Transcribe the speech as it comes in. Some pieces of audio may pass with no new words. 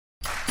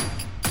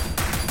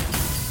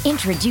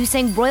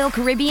Introducing Royal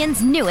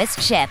Caribbean's newest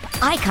ship,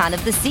 Icon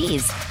of the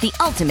Seas, the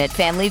ultimate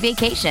family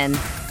vacation.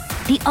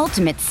 The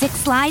ultimate 6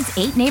 slides,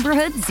 8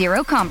 neighborhoods,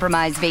 0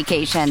 compromise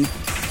vacation.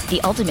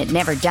 The ultimate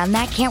never done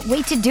that, can't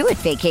wait to do it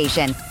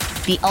vacation.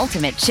 The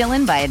ultimate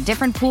chillin' by a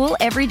different pool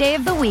every day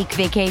of the week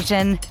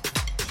vacation.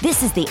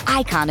 This is the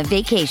Icon of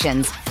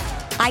vacations.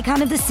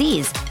 Icon of the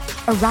Seas,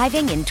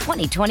 arriving in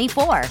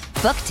 2024.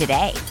 Book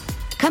today.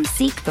 Come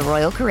seek the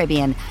Royal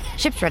Caribbean.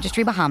 Ships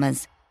Registry,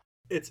 Bahamas.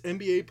 It's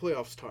NBA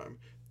playoffs time.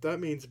 That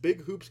means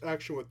big hoops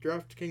action with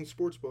DraftKings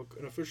Sportsbook,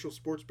 an official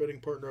sports betting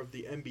partner of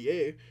the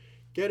NBA.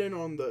 Get in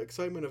on the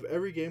excitement of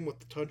every game with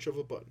the touch of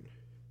a button.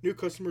 New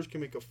customers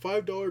can make a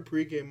 $5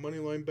 pregame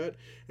moneyline bet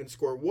and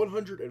score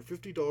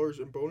 $150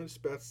 in bonus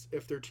bets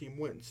if their team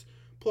wins.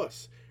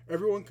 Plus,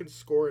 everyone can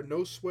score a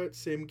no-sweat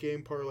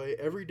same-game parlay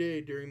every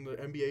day during the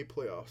NBA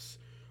playoffs.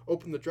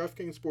 Open the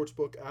DraftKings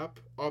Sportsbook app,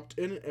 opt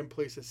in, and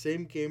place a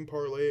same-game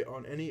parlay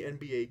on any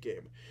NBA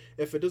game.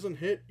 If it doesn't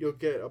hit, you'll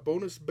get a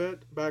bonus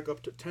bet back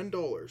up to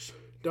 $10.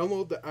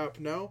 Download the app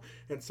now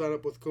and sign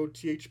up with code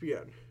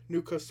THPN.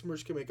 New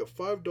customers can make a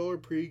 $5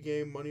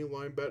 pregame money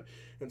line bet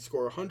and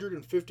score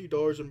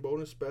 $150 in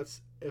bonus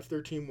bets if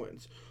their team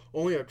wins.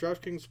 Only at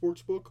DraftKings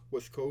Sportsbook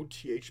with code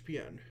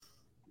THPN.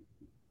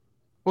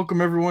 Welcome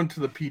everyone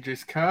to the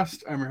PJ's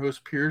Cast. I'm your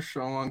host Pierce,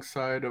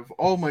 alongside of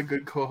all my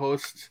good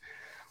co-hosts.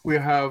 We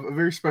have a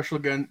very special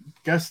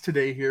guest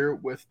today here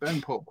with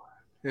Ben Pope,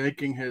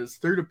 making his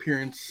third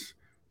appearance.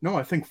 No,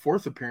 I think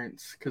fourth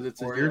appearance, because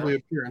it's a yearly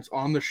appearance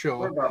on the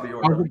show.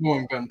 How's it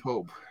going, Ben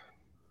Pope?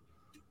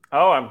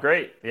 Oh, I'm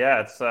great.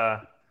 Yeah, it's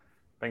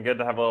been good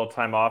to have a little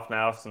time off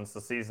now since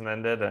the season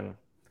ended, and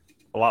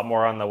a lot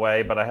more on the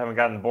way, but I haven't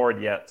gotten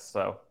bored yet,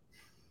 so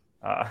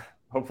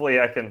hopefully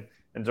I can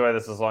enjoy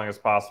this as long as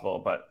possible.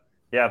 But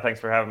yeah, thanks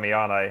for having me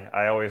on.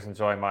 I always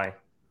enjoy my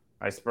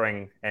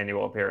spring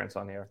annual appearance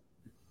on here.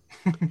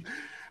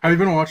 Have you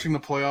been watching the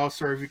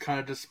playoffs, or have you kind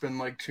of just been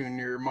like tuning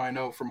your mind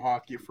out from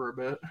hockey for a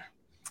bit?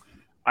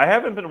 I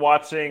haven't been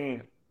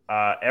watching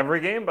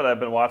every game, but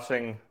I've been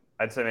watching,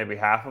 I'd say maybe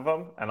half of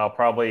them, and I'll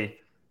probably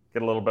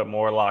get a little bit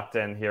more locked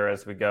in here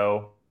as we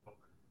go.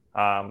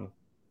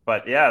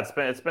 But yeah,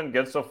 it's been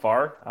good so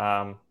far.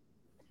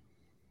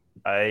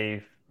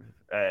 I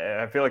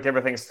feel like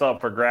everything's still up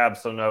for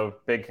grabs, so no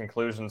big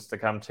conclusions to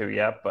come to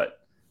yet. But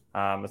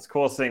it's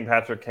cool seeing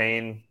Patrick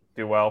Kane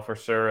do well for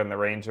sure, and the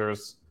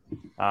Rangers.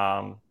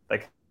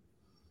 They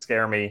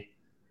scare me,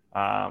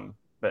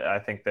 but I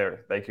think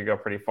they could go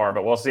pretty far.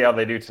 But we'll see how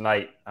they do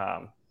tonight.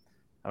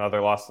 Another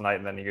loss tonight,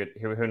 and then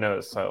who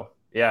knows? So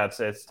yeah,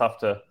 it's tough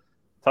to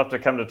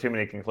come to too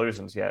many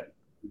conclusions yet.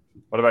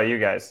 What about you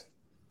guys?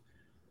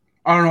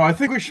 I don't know. I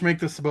think we should make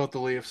this about the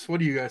Leafs. What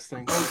do you guys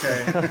think?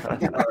 Okay. All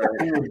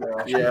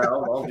right. Yeah,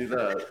 I'll do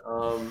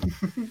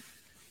that.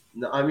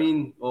 No, I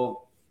mean,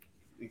 well.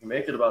 You can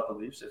make it about the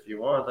Leafs if you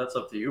want. That's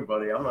up to you,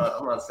 buddy. I'm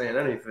not saying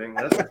anything.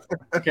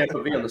 You can't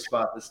put me on the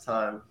spot this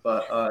time.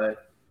 But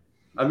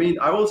I mean,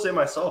 I will say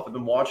myself, I've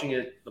been watching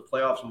the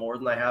playoffs more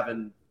than I have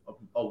in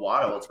a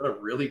while. It's been a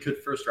really good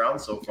first round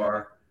so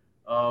far.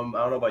 I don't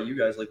know about you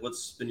guys. Like,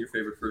 what's been your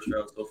favorite first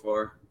round so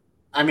far?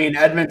 I mean,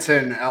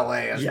 Edmonton,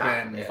 LA has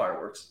been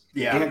fireworks.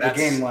 Yeah, the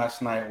game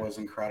last night was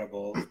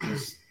incredible.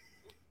 Just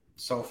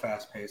so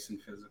fast paced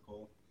and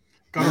physical.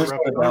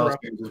 Minnesota Dallas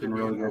games has been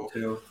really good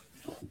too.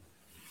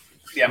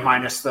 Yeah,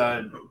 minus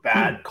the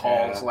bad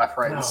calls left,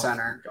 right, and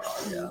center.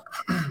 God,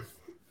 yeah.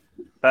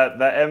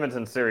 That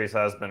Edmonton series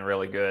has been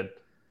really good.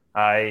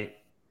 I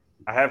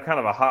have kind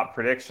of a hot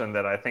prediction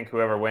that I think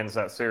whoever wins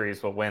that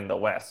series will win the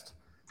West.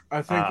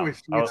 I think we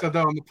said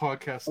that on the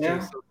podcast too.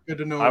 So it's good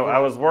to know. I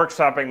was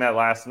workshopping that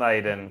last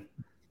night and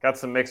got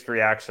some mixed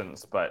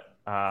reactions, but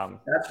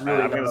that's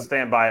really I'm going to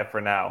stand by it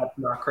for now. That's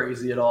not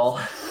crazy at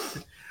all.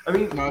 I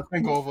mean, no, I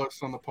think all of us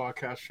on the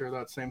podcast share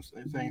that same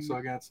thing. So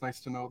again, it's nice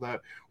to know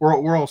that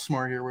we're all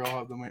smart here. We all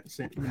have the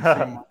same.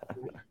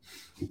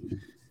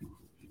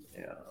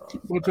 Yeah.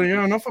 But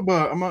yeah, enough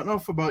about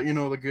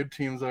the good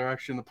teams that are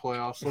actually in the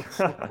playoffs. Let's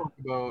talk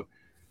about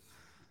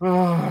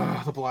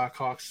the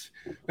Blackhawks.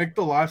 Like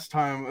the last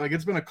time,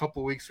 it's been a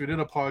couple weeks. We did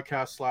a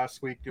podcast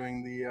last week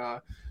doing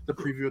the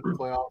preview of the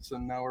playoffs,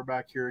 and now we're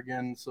back here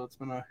again. So it's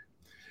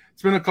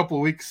been a couple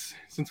weeks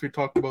since we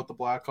talked about the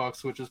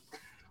Blackhawks, which is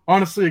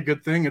honestly a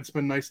good thing. It's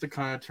been nice to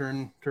kind of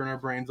turn our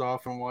brains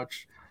off and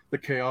watch the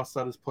chaos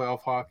that is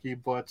playoff hockey.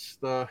 But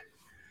the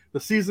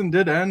season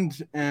did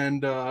end,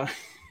 and I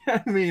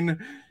mean,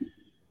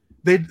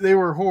 they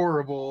were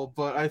horrible.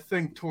 But I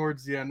think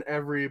towards the end,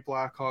 every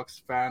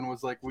Blackhawks fan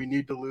was like, we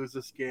need to lose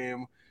this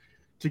game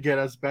to get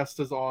as best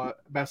of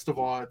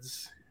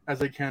odds as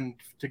they can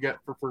to get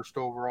for first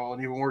overall.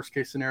 And even worst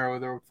case scenario,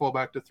 they would fall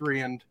back to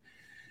 3. And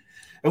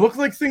it looked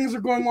like things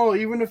are going well,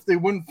 even if they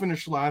wouldn't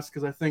finish last,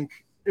 because I think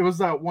it was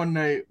that one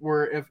night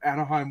where if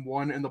Anaheim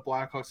won and the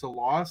Blackhawks had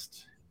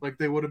lost,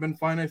 they would have been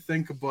fine, I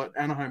think, but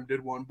Anaheim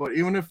did win. But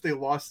even if they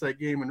lost that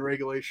game in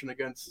regulation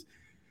against,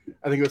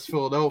 I think it was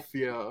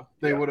Philadelphia,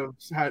 they would have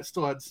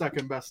still had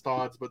second best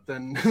odds. But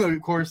then,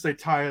 of course, they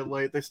tie it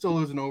late. They still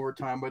lose in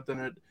overtime, but then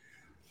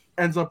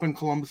ends up in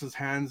Columbus's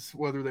hands,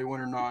 whether they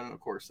win or not, and of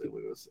course they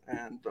lose.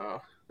 And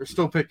they're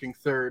still picking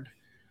third.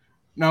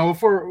 Now,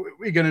 before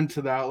we get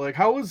into that, like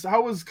how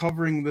was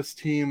covering this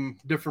team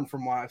different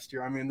from last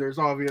year? I mean, there's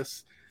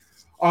obvious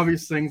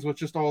things with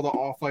just all the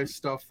off-ice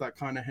stuff that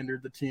kind of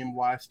hindered the team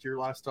last year.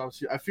 I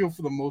feel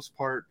for the most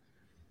part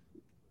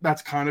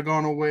that's kind of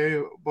gone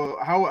away. But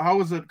how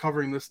was it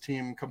covering this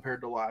team compared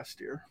to last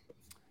year?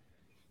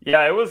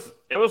 Yeah, it was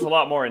a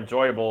lot more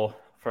enjoyable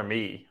for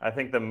me. I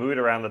think the mood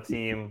around the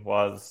team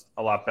was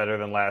a lot better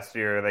than last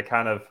year. They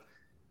kind of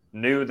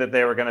knew that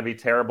they were going to be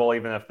terrible,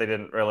 even if they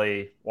didn't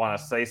really want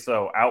to say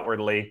so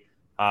outwardly.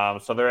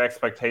 So their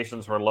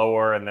expectations were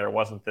lower, and there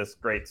wasn't this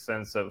great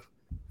sense of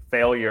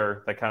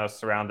failure that kind of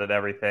surrounded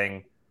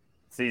everything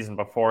season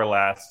before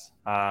last.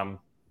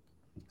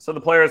 So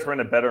the players were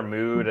in a better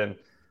mood, and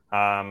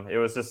it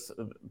was just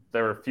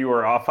there were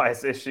fewer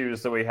off-ice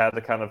issues that we had to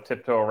kind of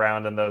tiptoe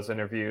around in those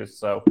interviews.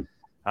 So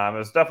it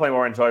was definitely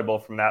more enjoyable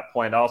from that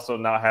point. Also,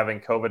 not having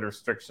COVID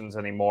restrictions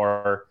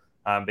anymore,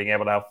 being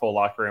able to have full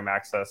locker room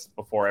access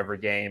before every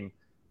game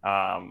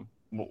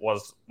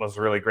was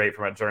really great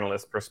from a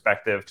journalist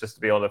perspective, just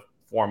to be able to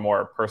form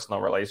more personal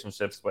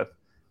relationships with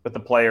the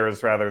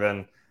players rather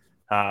than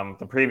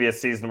the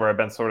previous season where I've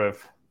been sort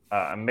of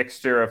a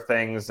mixture of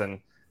things.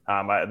 And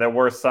there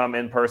were some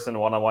in-person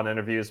one-on-one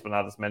interviews, but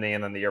not as many.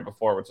 And then the year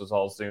before, which was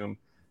all Zoom.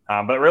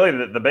 But really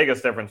the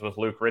biggest difference was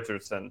Luke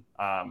Richardson.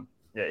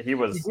 Yeah, he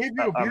was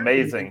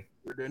amazing.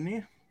 Didn't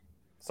he?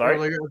 Sorry? Or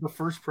like at the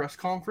first press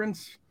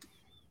conference?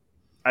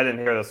 I didn't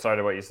hear the start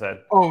of what you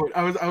said. Oh,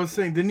 I was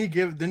saying, didn't he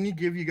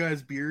give you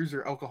guys beers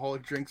or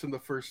alcoholic drinks in the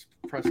first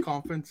press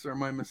conference, or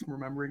am I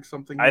misremembering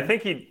something? I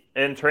think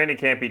in training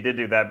camp he did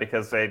do that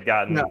because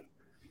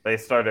they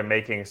started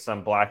making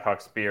some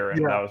Blackhawks beer,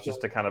 and that was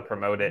just to kind of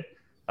promote it.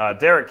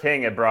 Derek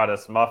King had brought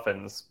us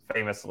muffins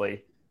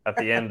famously at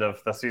the end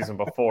of the season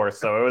before,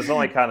 so it was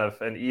only kind of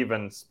an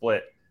even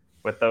split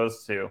with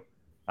those two.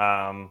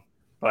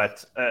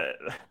 But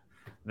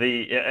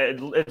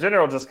in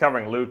general, just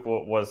covering Luke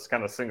was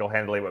kind of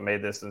single-handedly what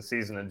made this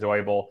season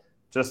enjoyable,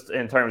 just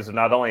in terms of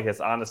not only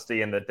his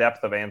honesty and the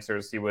depth of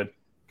answers he would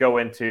go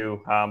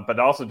into, but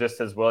also just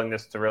his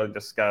willingness to really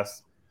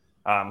discuss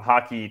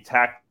hockey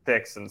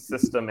tactics and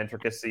system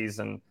intricacies.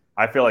 And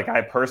I feel like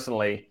I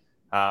personally,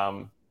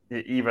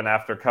 even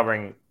after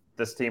covering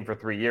this team for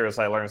 3 years,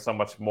 I learned so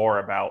much more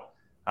about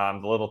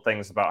the little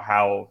things about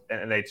how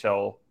an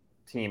NHL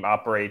team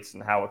operates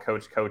and how a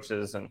coach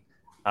coaches and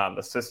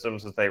the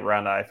systems that they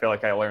run. I feel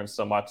like I learned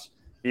so much,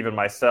 even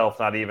myself,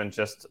 not even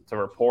just to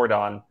report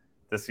on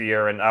this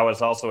year. And I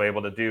was also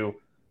able to do,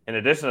 in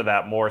addition to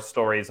that, more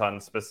stories on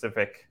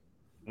specific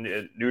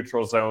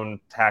neutral zone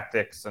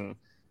tactics and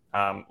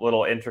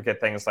little intricate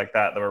things like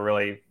that were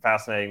really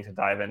fascinating to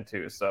dive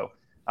into. So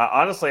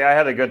honestly, I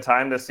had a good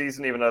time this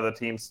season, even though the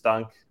team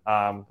stunk.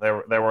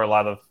 There were a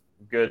lot of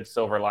good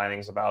silver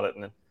linings about it,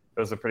 and it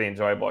was a pretty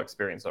enjoyable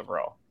experience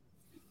overall.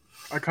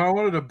 I kind of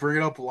wanted to bring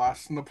it up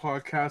last in the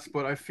podcast,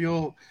 but I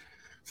feel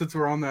since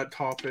we're on that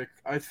topic,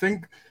 I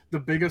think the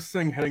biggest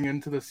thing heading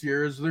into this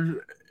year is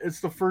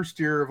it's the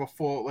first year of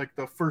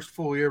the first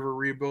full year of a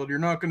rebuild. You're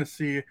not going to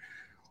see,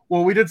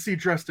 well, we did see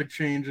drastic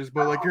changes,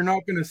 but like you're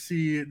not going to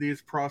see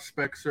these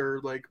prospects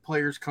or like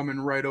players come in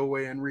right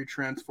away and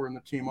retransfer in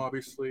the team.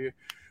 Obviously,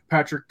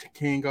 Patrick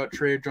Kane got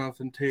traded,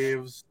 Jonathan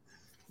Toews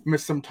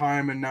missed some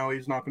time, and now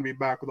he's not going to be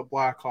back with the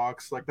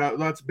Blackhawks. Like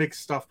that's big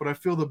stuff, but I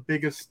feel the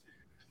biggest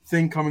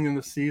thing coming in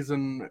the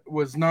season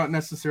was not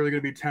necessarily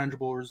going to be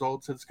tangible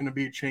results. It's going to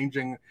be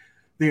changing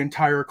the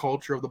entire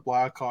culture of the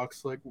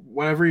Blackhawks. Like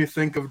whatever you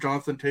think of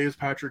Jonathan Toews,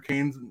 Patrick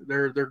Kane,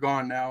 they're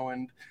gone now.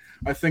 And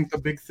I think the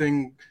big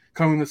thing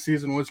coming this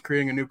season was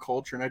creating a new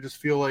culture. And I just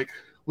feel like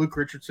Luke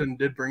Richardson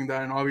did bring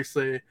that. And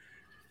obviously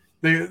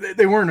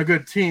they weren't a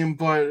good team,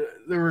 but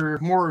there were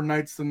more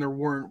nights than there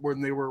weren't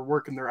when they were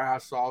working their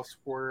ass off.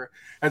 Where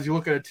as you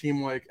look at a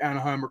team like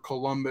Anaheim or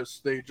Columbus,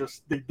 they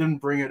didn't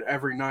bring it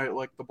every night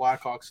like the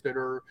Blackhawks did,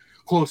 or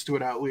close to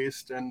it at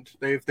least. And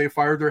they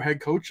fired their head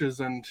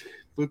coaches, and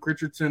Luke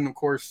Richardson, of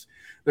course,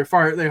 they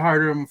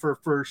hired him for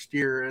first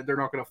year, and they're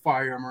not going to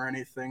fire him or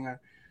anything.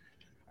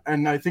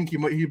 And I think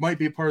he might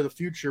be a part of the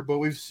future, but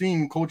we've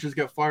seen coaches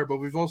get fired, but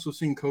we've also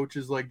seen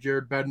coaches like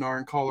Jared Bednar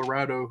in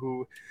Colorado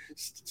who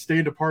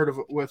stayed a part of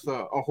it with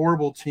a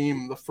horrible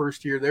team the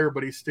first year there,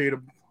 but he stayed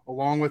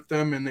along with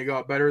them and they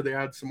got better. They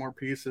had some more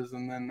pieces,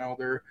 and then now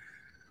they're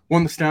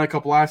won the Stanley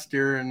Cup last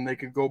year, and they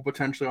could go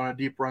potentially on a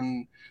deep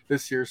run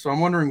this year. So I'm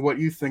wondering what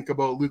you think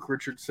about Luke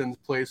Richardson's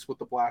place with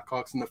the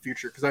Blackhawks in the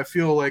future, because I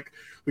feel like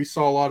we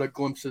saw a lot of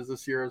glimpses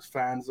this year as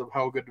fans of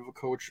how good of a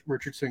coach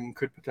Richardson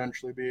could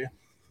potentially be.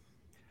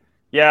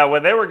 Yeah,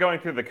 when they were going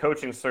through the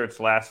coaching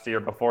search last year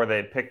before they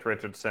had picked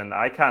Richardson,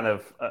 I kind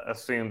of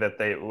assumed that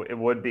it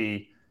would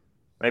be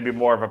maybe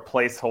more of a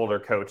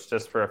placeholder coach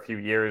just for a few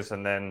years,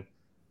 and then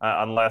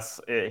unless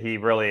he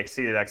really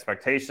exceeded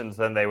expectations,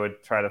 then they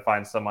would try to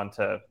find someone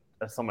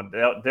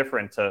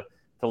different to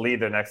lead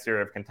their next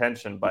year of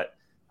contention. But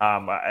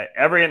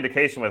every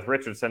indication with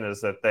Richardson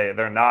is that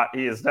they're not.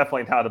 He is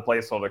definitely not a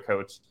placeholder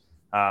coach.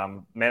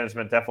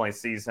 Management definitely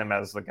sees him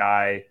as the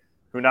guy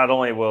who not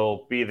only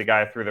will be the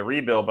guy through the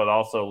rebuild, but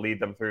also lead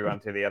them through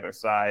onto the other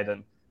side.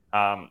 And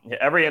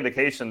every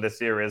indication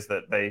this year is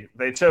that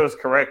they chose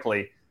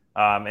correctly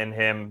in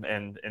him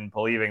and in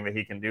believing that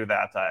he can do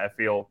that. I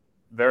feel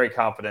very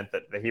confident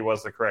that he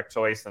was the correct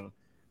choice, and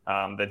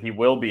that he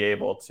will be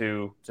able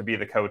to be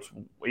the coach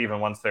even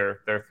once they're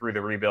through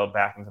the rebuild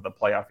back into the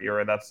playoff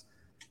era. That's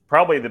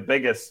probably the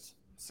biggest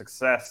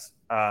success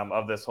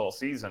of this whole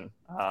season.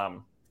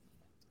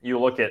 You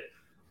look at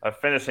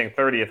finishing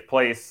 30th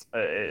place,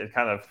 it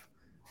kind of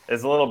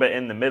is a little bit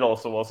in the middle,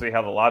 so we'll see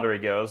how the lottery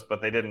goes,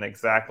 but they didn't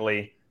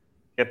exactly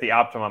get the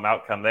optimum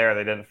outcome there.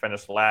 They didn't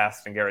finish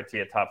last and guarantee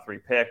a top 3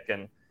 pick,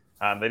 and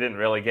they didn't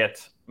really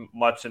get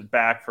much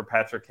back for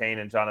Patrick Kane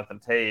and Jonathan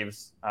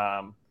Toews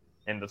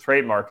in the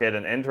trade market.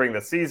 And entering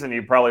the season,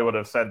 you probably would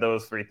have said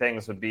those 3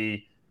 things would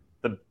be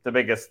the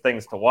biggest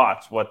things to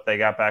watch: what they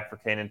got back for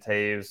Kane and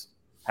Toews,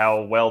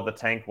 how well the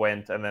tank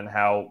went, and then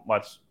how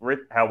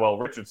well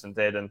Richardson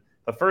did. And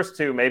the first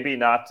 2, maybe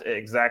not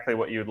exactly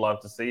what you'd love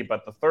to see,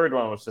 but the third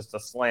one was just a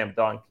slam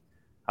dunk.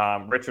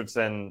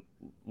 Richardson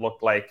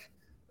looked like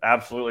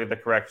absolutely the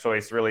correct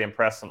choice, really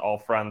impressed on all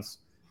fronts.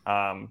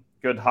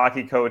 Good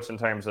hockey coach in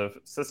terms of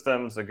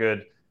systems, a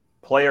good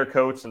player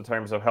coach in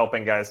terms of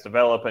helping guys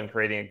develop and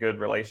creating a good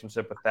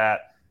relationship with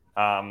that.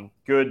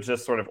 Good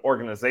just sort of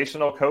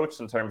organizational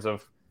coach in terms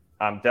of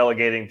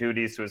delegating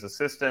duties to his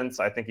assistants.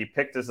 I think he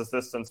picked his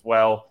assistants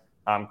well,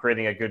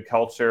 creating a good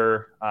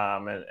culture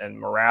and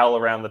morale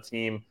around the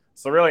team.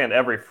 So really on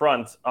every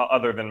front,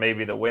 other than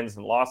maybe the wins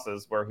and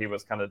losses where he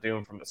was kind of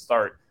doomed from the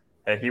start,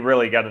 he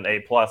really got an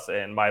A+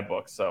 in my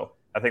book. So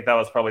I think that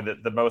was probably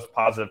the most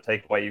positive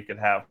takeaway you could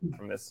have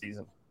from this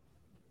season.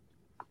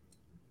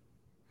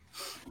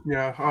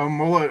 Yeah,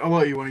 I'll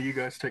let you one of you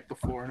guys take the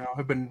floor now.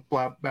 I've been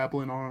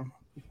babbling on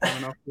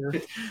enough here.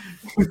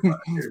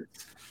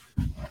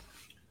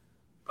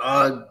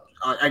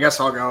 I guess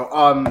I'll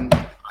go.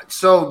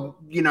 So,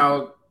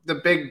 the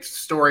big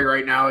story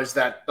right now is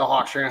that the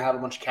Hawks are going to have a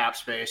bunch of cap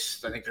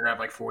space. I think they're going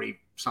to have like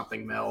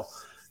 40-something mil.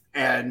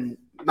 And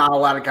not a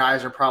lot of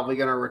guys are probably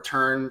going to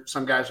return.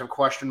 Some guys have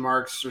question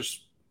marks.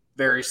 There's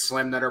very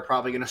slim that are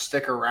probably going to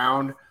stick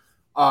around.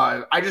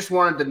 I just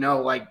wanted to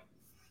know, like,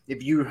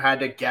 if you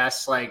had to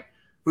guess, like,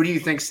 who do you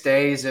think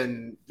stays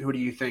and who do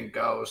you think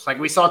goes? Like,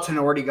 we saw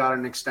Tenorti got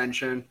an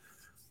extension,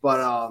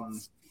 but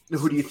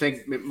who do you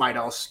think might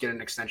else get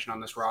an extension on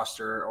this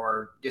roster?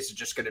 Or is it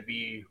just going to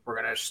be we're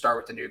going to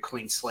start with a new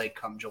clean slate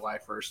come July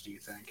 1st, do you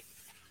think?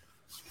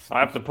 I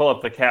have to pull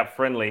up the cap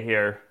friendly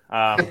here.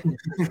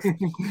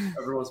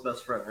 Everyone's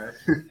best friend, right?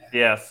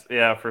 Yes,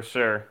 yeah, for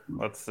sure.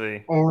 Let's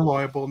see. All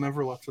reliable,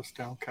 never lets us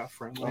down, cap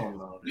friendly. Oh,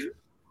 no, dude.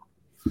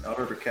 I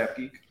remember Cap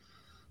Geek.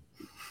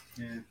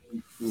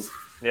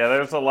 Yeah,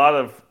 there's a lot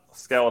of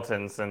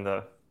skeletons in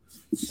the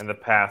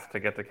path to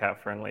get to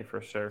cap friendly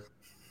for sure.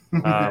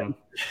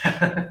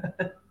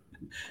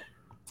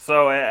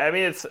 So I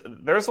mean,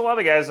 there's a lot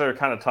of guys that are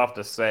kind of tough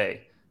to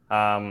say.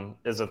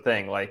 Is a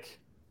thing like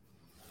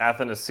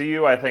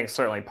Athanasiou, I think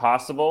certainly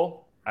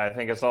possible. I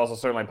think it's also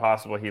certainly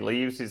possible he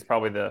leaves. He's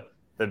probably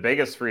the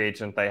biggest free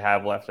agent they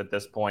have left at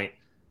this point.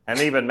 And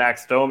even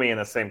Max Domi in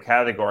the same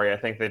category. I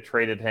think they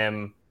traded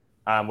him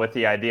with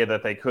the idea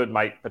that they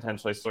might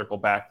potentially circle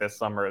back this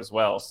summer as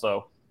well.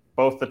 So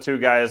both the 2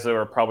 guys that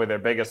were probably their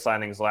biggest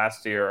signings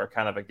last year are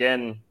kind of,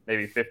 again,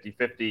 maybe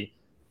 50-50.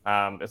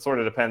 It sort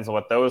of depends on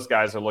what those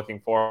guys are looking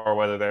for, or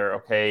whether they're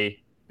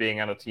okay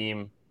being on a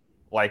team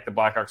like the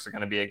Blackhawks are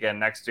going to be again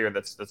next year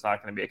that's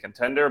not going to be a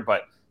contender,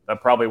 but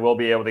that probably will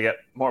be able to get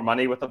more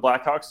money with the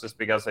Blackhawks just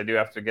because they do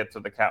have to get to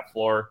the cap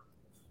floor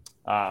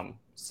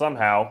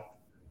somehow.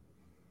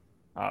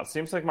 It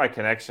seems like my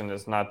connection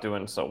is not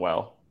doing so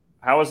well.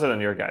 How is it on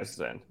your guys'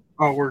 end?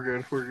 Oh, we're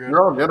good. We're good.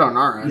 We're all good on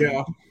our end.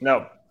 Yeah.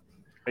 No.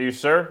 Are you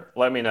sure?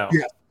 Let me know.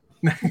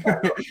 Yeah.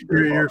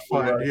 you're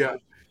fine. Yeah.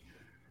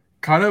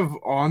 Kind of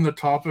on the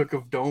topic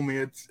of Domi,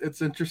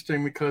 it's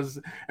interesting because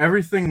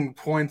everything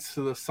points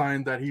to the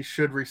sign that he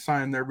should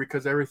resign there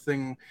because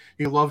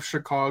he loves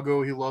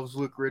Chicago, he loves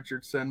Luke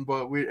Richardson,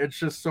 but it's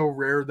just so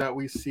rare that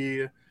we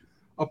see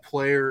a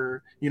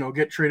player,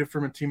 get traded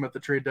from a team at the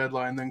trade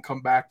deadline and then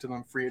come back to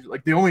them free agent.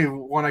 Like the only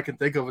one I can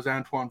think of is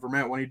Antoine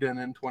Vermette when he did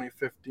in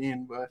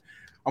 2015, but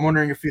I'm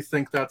wondering if you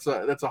think that's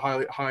a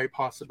high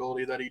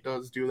possibility that he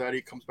does do that.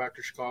 He comes back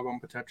to Chicago and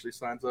potentially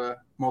signs a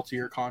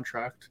multi-year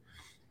contract.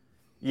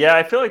 Yeah,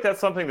 I feel like that's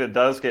something that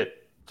does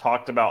get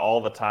talked about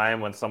all the time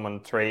when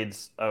someone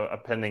trades a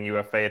pending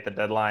UFA at the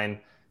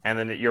deadline. And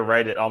then you're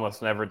right, it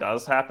almost never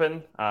does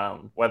happen,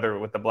 whether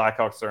with the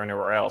Blackhawks or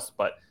anywhere else.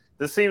 But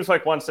this seems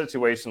like one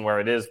situation where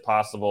it is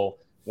possible,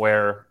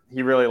 where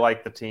he really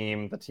liked the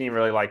team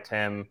really liked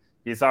him.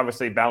 He's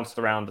obviously bounced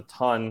around a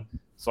ton.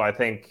 So I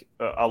think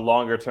a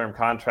longer-term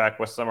contract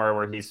with somewhere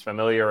where he's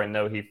familiar and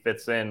know he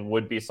fits in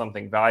would be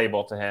something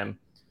valuable to him.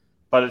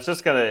 But it's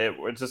just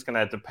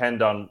gonna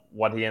depend on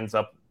what he ends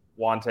up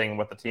wanting,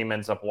 what the team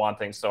ends up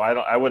wanting. So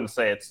I wouldn't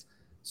say it's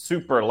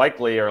super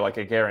likely or like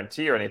a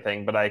guarantee or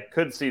anything, but I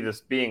could see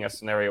this being a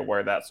scenario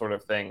where that sort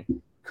of thing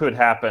could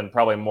happen,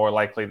 probably more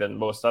likely than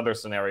most other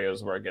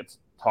scenarios where it gets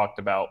talked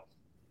about.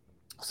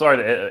 sorry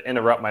to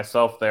interrupt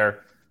myself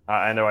there.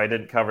 I know I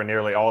didn't cover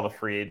nearly all the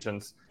free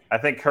agents. I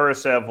think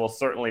Kurashev will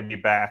certainly be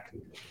back.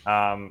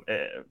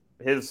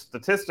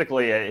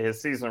 Statistically,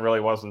 his season really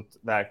wasn't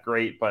that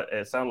great, but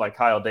it sounded like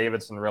Kyle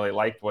Davidson really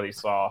liked what he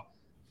saw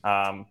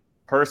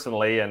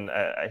personally, and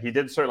he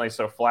did certainly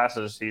show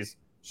flashes. He's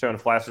shown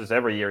flashes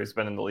every year he's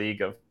been in the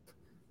league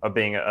of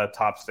being a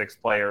top 6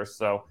 player.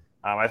 So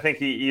I think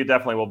he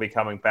definitely will be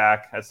coming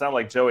back. It sounded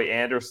like Joey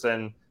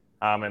Anderson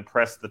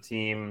impressed the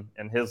team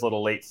in his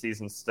little late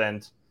season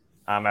stint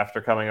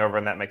after coming over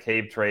in that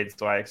McCabe trade.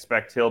 So I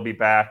expect he'll be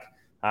back.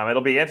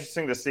 It'll be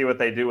interesting to see what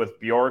they do with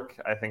Bjork.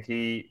 I think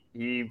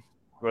he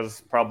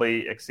was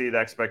probably exceeded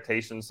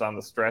expectations on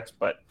the stretch,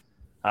 but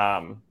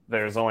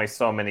there's only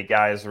so many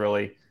guys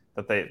really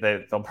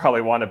that they'll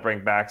probably want to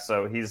bring back.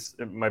 So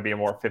it might be a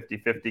more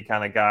 50-50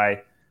 kind of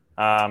guy.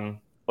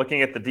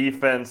 Looking at the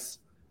defense,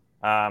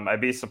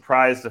 I'd be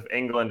surprised if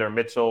England or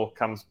Mitchell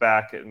comes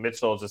back.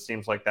 Mitchell just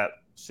seems like that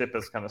ship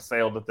has kind of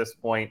sailed at this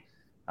point.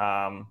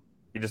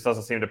 He just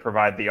doesn't seem to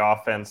provide the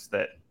offense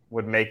that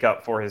would make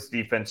up for his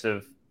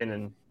defensive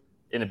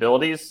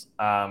inabilities.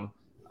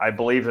 I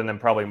believed in him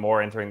probably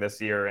more entering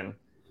this year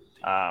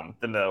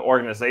than the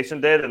organization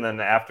did. And then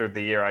after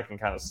the year, I can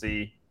kind of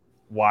see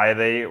why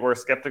they were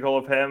skeptical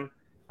of him.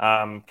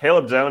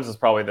 Caleb Jones is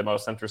probably the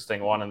most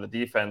interesting one in the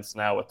defense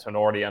now with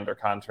Tenorti under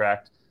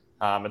contract.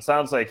 It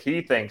sounds like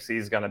he thinks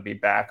he's going to be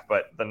back,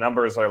 but the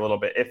numbers are a little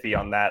bit iffy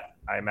on that.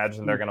 I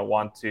imagine they're going to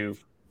want to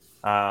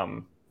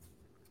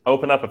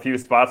open up a few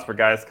spots for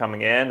guys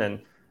coming in,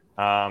 and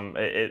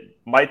it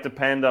might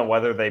depend on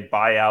whether they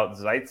buy out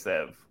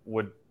Zaitsev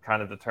would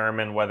kind of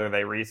determine whether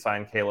they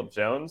re-sign Caleb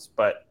Jones,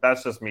 but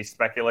that's just me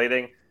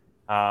speculating.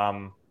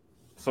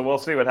 So we'll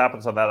see what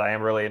happens on that. I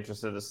am really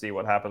interested to see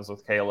what happens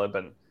with Caleb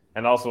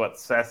and also what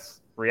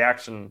Seth's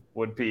reaction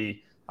would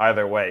be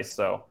either way.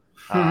 So,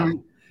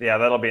 yeah,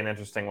 that'll be an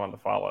interesting one to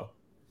follow.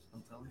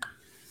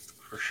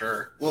 For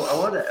sure. Well, I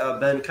want to,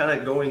 Ben, kind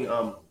of going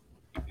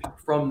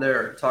from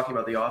there, talking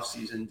about the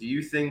offseason, do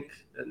you think,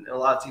 and a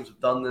lot of teams have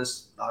done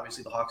this,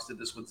 obviously the Hawks did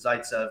this with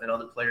Zaitsev and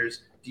other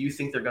players, do you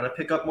think they're going to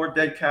pick up more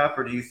dead cap,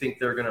 or do you think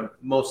they're going to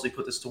mostly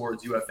put this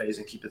towards UFAs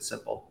and keep it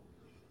simple?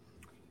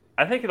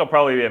 I think it'll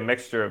probably be a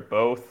mixture of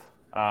both.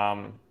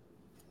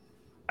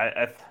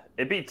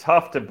 It'd be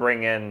tough to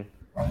bring in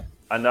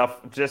enough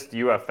just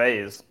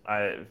UFAs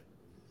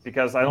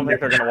because I don't think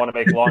they're going to want to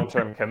make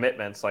long-term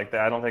commitments like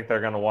that. I don't think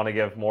they're going to want to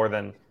give more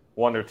than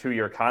 1 or 2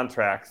 year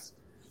contracts.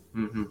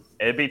 Mm-hmm.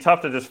 It'd be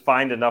tough to just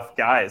find enough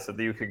guys that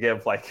you could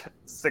give like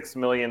 $6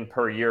 million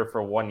per year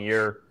for 1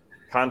 year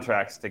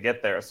contracts to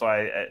get there. So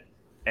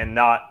and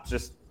not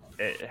just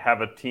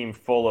have a team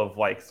full of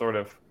like sort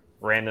of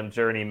random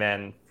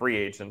journeymen free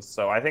agents.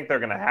 So I think they're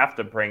going to have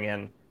to bring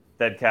in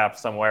dead cap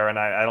somewhere, and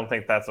I don't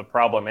think that's a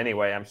problem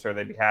anyway. I'm sure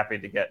they'd be happy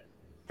to get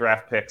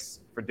draft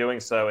picks for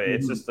doing so.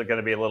 It's just going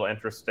to be a little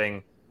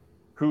interesting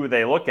who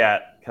they look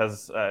at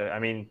because,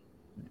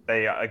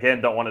 they,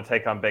 again, don't want to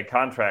take on big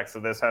contracts. So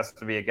this has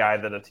to be a guy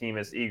that a team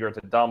is eager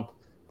to dump,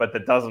 but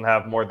that doesn't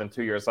have more than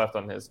 2 years left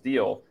on his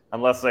deal,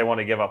 unless they want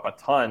to give up a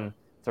ton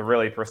to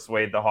really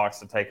persuade the Hawks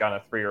to take on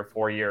a 3 or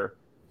 4 year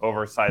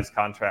oversized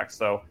contract.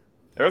 So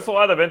there's a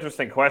lot of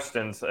interesting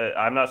questions.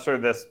 I'm not sure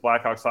this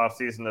Blackhawks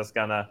offseason is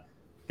going to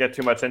get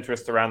too much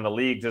interest around the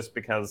league just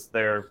because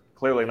they're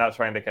clearly not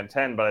trying to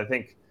contend. But I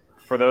think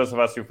for those of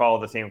us who follow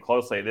the team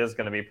closely, it is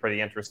going to be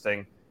pretty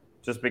interesting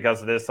just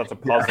because it is such a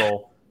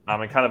puzzle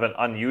and kind of an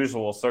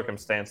unusual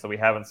circumstance that we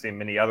haven't seen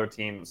many other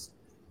teams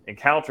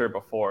encounter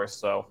before.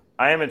 So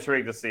I am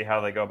intrigued to see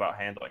how they go about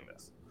handling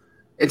this.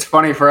 It's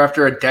funny, for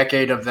after a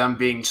decade of them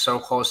being so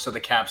close to the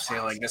cap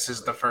ceiling, this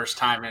is the first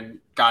time in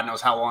God knows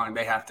how long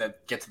they have to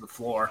get to the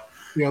floor.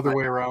 The other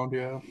way around,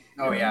 yeah.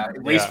 Oh, yeah.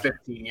 At least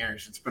 15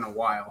 years. It's been a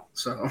while.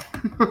 So,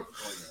 but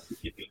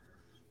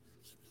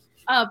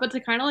to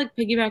kind of like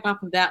piggyback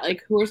off of that,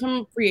 like who are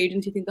some free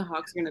agents you think the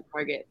Hawks are going to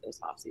target this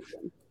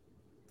offseason?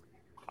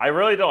 I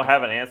really don't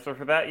have an answer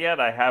for that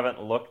yet. I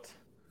haven't looked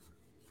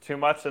too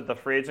much at the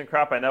free agent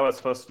crop. I know it's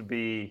supposed to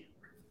be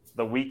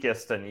the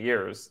weakest in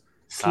years.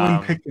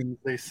 Slim pickings,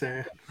 they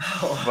say.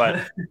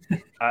 But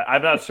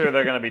I'm not sure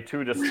they're going to be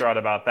too distraught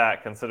about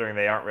that, considering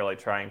they aren't really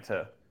trying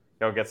to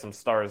go get some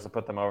stars to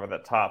put them over the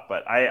top.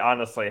 But I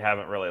honestly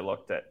haven't really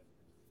looked at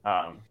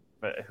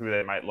who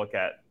they might look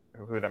at,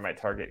 who they might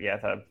target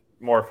yet. I'm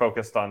more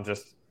focused on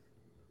just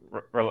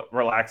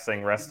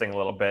relaxing, resting a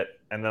little bit,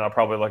 and then I'll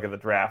probably look at the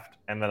draft,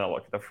 and then I'll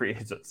look at the free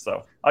agents.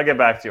 So I'll get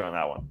back to you on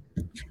that one.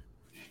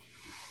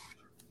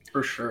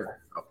 For sure.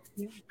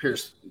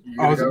 Pierce,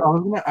 I was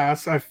going to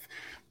ask,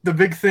 the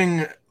big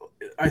thing,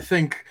 I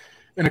think,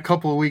 in a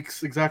couple of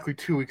weeks, exactly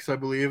 2 weeks, I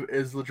believe,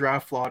 is the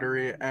draft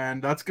lottery.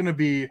 And that's going to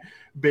be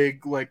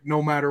big, like,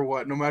 no matter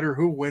what, no matter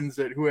who wins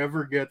it,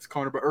 whoever gets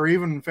Connor, or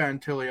even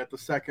Fantilli at the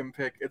second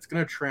pick, it's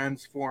going to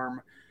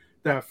transform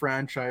that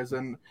franchise.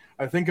 And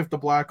I think if the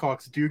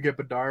Blackhawks do get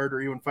Bedard,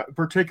 or even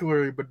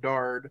particularly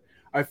Bedard,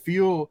 I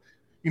feel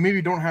you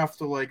maybe don't have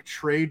to, like,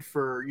 trade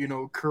for,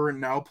 current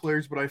now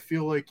players, but I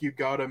feel like you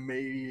got to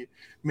maybe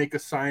make a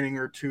signing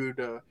or two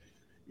to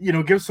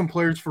give some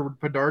players for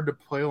Bedard to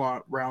play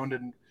around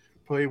and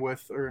play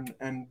with,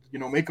 and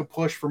make a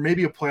push for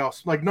maybe a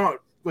playoffs, like not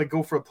like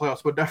go for a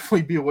playoffs, but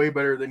definitely be way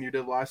better than you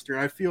did last year.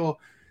 And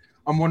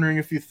I'm wondering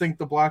if you think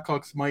the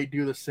Blackhawks might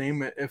do the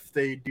same if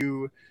they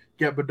do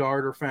get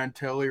Bedard or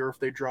Fantilli, or if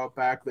they drop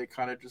back, they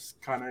kind of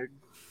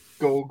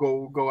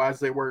go as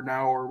they were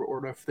now,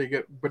 or if they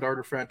get Bedard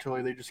or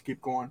Fantilli, they just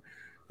keep going.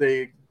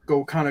 They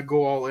go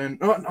all in,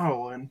 not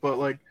all in, but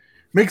like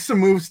make some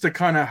moves to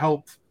kind of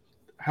help.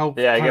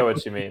 Yeah, I get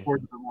what you mean. More.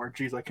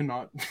 Jeez, I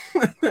cannot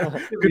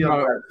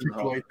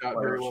articulate that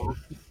very well.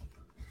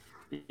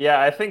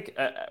 Yeah, I think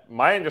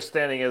my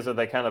understanding is that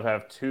they kind of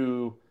have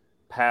two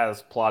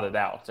paths plotted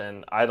out,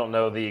 and I don't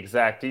know the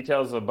exact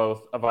details of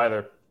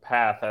either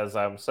path. As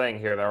I'm saying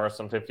here, there are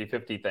some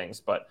 50-50 things,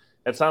 but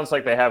it sounds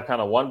like they have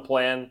kind of one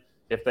plan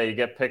if they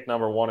get pick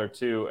number 1 or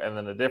 2, and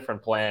then a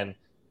different plan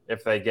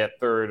if they get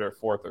 3rd or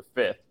 4th or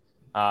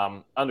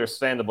 5th.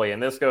 Understandably,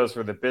 and this goes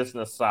for the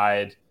business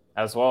side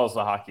as well as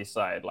the hockey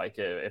side. Like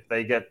if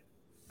they get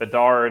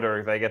Bedard, or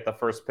if they get the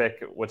first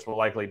pick, which will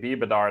likely be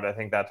Bedard, I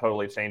think that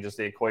totally changes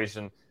the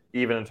equation,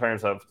 even in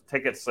terms of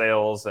ticket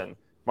sales and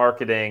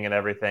marketing and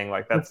everything.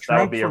 Like that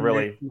would be a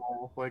really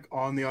like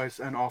on the ice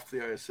and off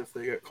the ice if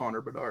they get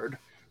Connor Bedard.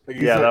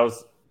 That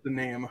was the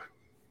name.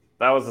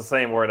 That was the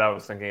same word I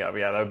was thinking of.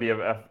 Yeah, that would be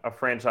a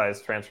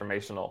franchise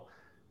transformational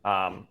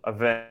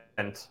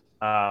event.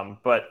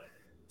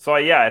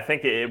 I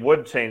think it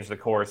would change the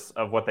course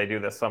of what they do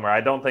this summer.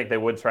 I don't think they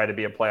would try to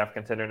be a playoff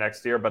contender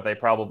next year, but that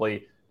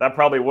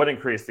probably would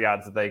increase the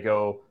odds that they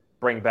go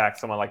bring back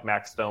someone like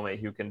Max Domi,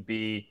 who can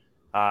be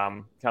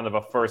kind of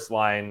a first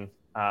line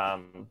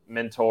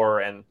mentor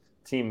and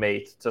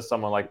teammate to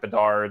someone like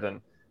Bedard, and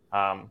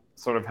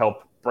sort of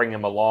help bring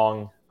him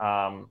along,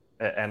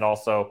 and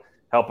also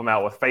help him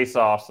out with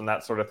face-offs and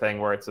that sort of thing,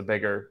 where it's a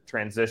bigger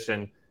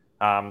transition.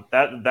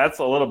 That's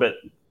a little bit.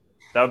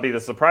 That would be the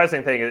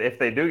surprising thing if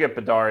they do get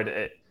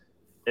Bedard.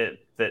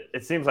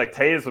 It seems like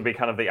Toews would be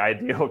kind of the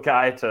ideal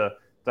guy to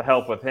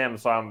help with him.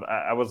 So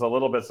I was a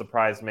little bit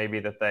surprised maybe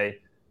that they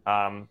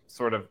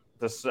sort of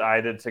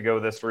decided to go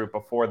this route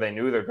before they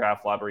knew their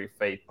draft lottery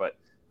fate. But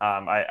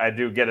I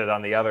do get it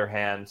on the other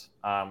hand.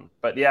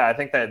 But yeah, I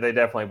think that they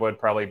definitely would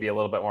probably be a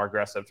little bit more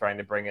aggressive trying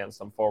to bring in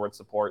some forward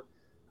support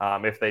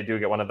if they do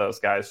get one of those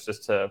guys,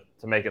 just to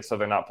make it so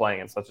they're not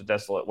playing in such a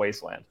desolate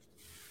wasteland.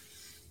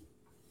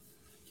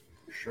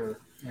 Sure.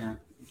 Yeah.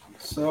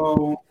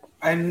 So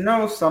I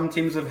know some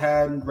teams have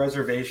had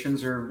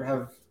reservations or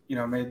have,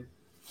 made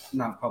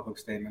not public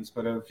statements,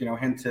 but have,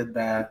 hinted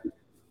that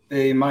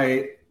they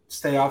might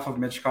stay off of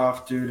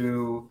Michkov due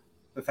to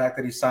the fact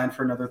that he signed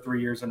for another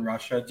 3 years in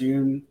Russia. Do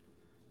you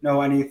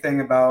know anything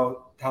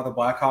about how the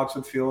Blackhawks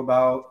would feel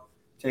about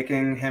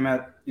taking him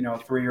at,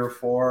 3 or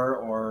 4,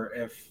 or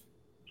if,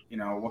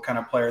 what kind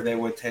of player they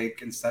would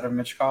take instead of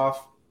Michkov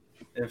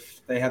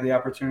if they had the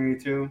opportunity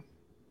to?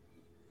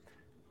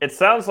 It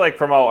sounds like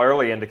from all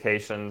early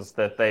indications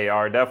that they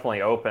are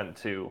definitely open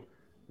to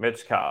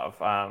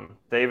Michkov.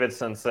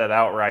 Davidson said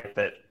outright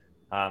that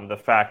the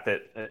fact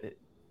that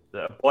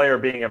the player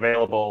being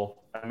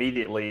available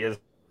immediately is...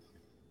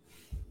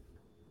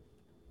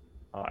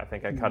 I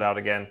think I cut out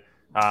again.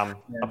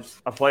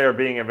 A player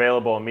being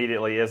available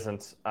immediately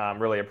isn't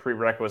really a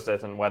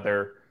prerequisite in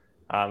whether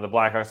the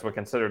Blackhawks would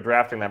consider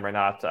drafting them or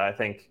not. I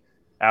think,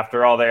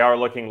 after all, they are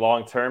looking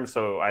long-term,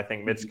 so I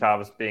think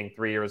Michkov's being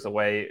 3 years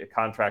away,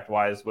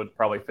 contract-wise, would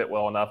probably fit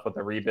well enough with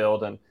the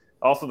rebuild. And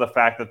also the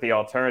fact that the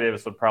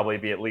alternatives would probably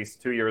be at least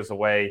 2 years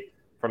away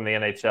from the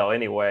NHL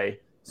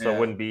anyway, so it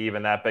wouldn't be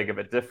even that big of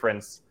a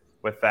difference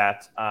with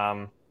that.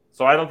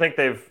 So I don't think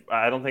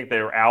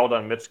they're out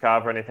on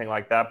Michkov or anything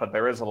like that, but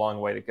there is a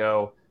long way to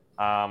go,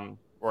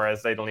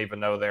 whereas they don't even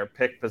know their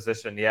pick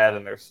position yet,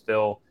 and there's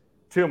still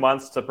 2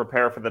 months to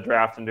prepare for the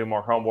draft and do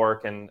more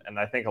homework. And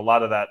I think a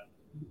lot of that,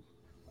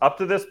 up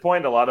to this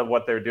point, a lot of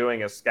what they're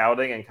doing is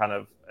scouting and kind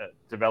of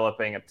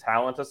developing a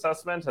talent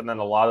assessment. And then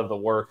a lot of the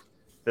work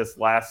this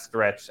last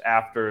stretch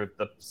after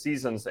the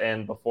season's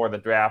end, before the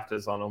draft,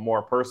 is on a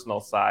more personal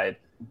side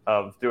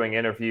of doing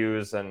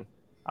interviews and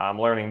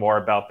learning more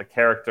about the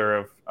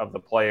character of the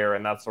player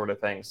and that sort of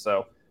thing.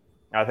 So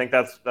I think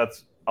that's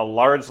a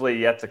largely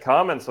yet to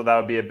come. And so that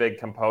would be a big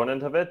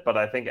component of it. But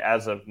I think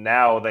as of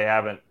now, they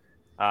haven't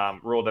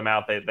ruled them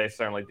out. They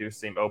certainly do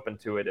seem open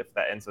to it if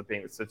that ends up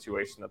being the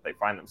situation that they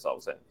find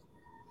themselves in.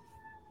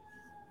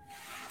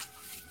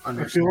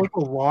 I feel like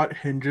a lot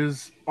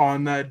hinges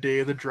on that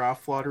day, the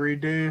draft lottery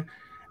day,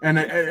 and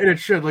it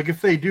should. Like if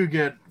they do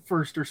get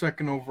first or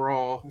second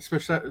overall,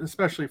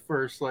 especially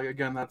first, like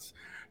again, that's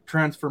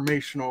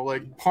transformational.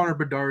 Like Connor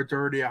Bedard's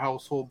already a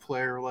household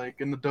player. Like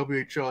in the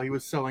WHL, he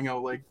was selling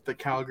out like the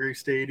Calgary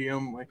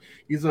Stadium. Like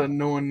he's a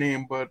known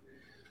name, but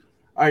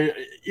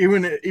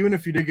even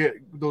if you did get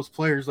those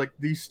players, like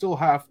these still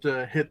have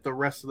to hit the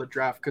rest of the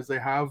draft, because they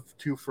have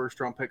 2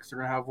 first-round picks. They're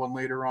gonna have one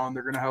later on.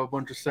 They're gonna have a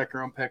bunch of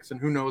second-round picks, and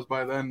who knows,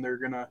 by then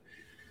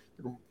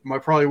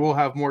probably will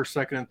have more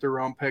second and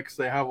third-round picks.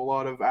 They have a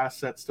lot of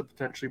assets to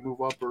potentially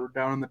move up or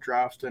down in the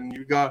draft, and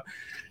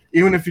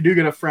even if you do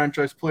get a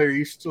franchise player,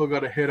 you still got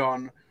to hit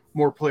on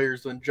more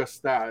players than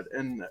just that.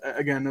 And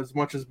again, as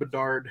much as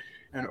Bedard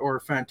or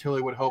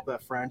Fantilli would help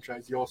that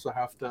franchise, you also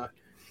have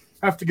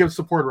to give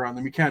support around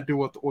them. You can't do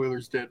what the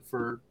Oilers did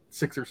for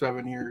 6 or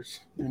 7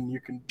 years, and you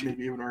can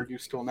maybe even argue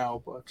still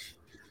now. But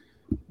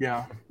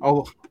yeah,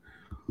 I'll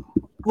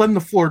lend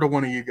the floor to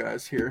one of you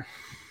guys here.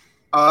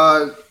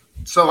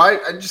 So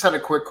I just had a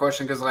quick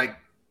question because, like,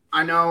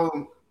 I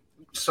know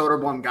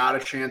Soderblom got a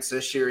chance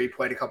this year. He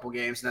played a couple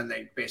games, and then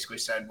they basically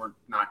said, we're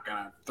not going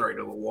to throw you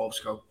to the Wolves,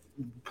 go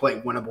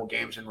play winnable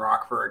games in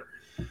Rockford.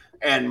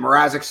 And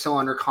Mrazek's still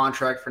under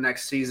contract for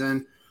next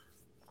season.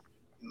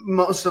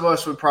 Most of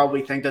us would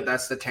probably think that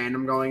that's the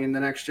tandem going into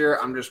next year.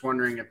 I'm just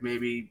wondering if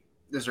maybe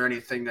is there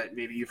anything that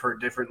maybe you've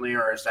heard differently,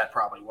 or is that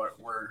probably what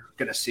we're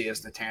going to see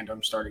as the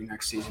tandem starting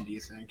next season, do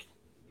you think?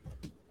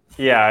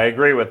 Yeah, I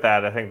agree with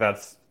that. I think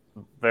that's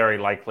very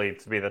likely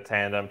to be the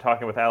tandem.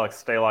 Talking with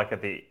Alex Stalock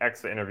at the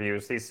exit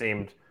interviews, he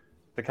seemed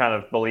to kind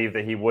of believe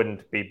that he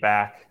wouldn't be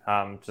back,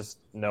 just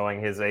knowing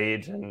his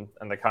age and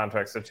the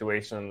contract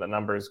situation and the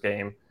numbers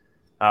game.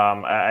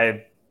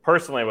 I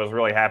personally was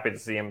really happy to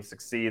see him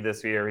succeed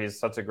this year. He's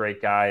such a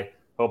great guy.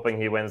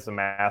 Hoping he wins the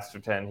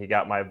Masterton. He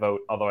got my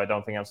vote, although I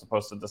don't think I'm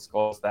supposed to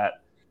disclose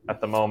that at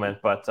the moment.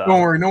 But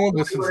don't worry, no one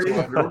listens to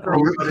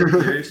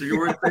it. So you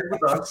weren't there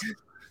with us.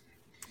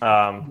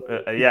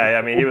 Yeah,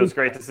 I mean, he was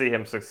great to see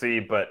him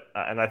succeed, but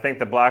and I think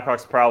the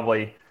Blackhawks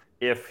probably,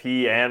 if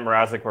he and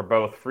Mrazek were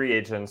both free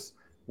agents,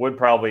 would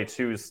probably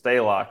choose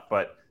Stalock.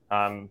 But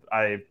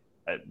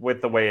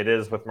with the way it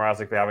is with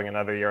Mrazek having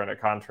another year under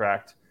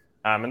contract,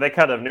 and they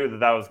kind of knew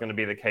that was going to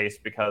be the case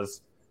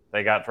because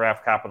they got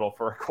draft capital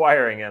for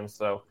acquiring him.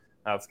 So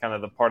that's kind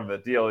of the part of the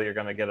deal. You're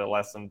going to get a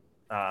less than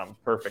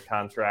perfect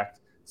contract.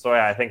 So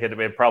yeah, I think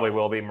it probably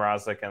will be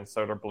Mrazek and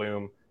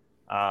Soderblom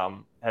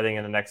heading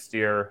into next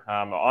year.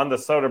 On the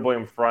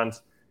Soderblom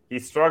front, he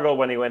struggled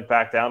when he went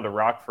back down to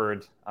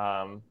Rockford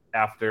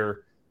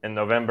after in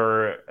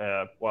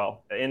November,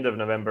 end of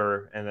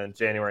November, and then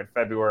January and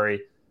February.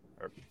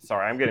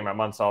 Sorry, I'm getting my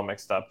months all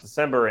mixed up.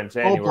 December and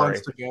January. All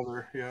blends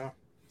together, yeah.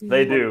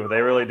 They do.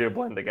 They really do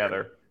blend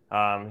together.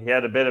 He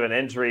had a bit of an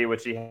injury,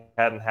 which he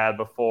hadn't had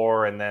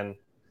before, and then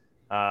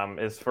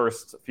his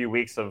first few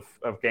weeks of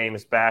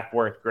games back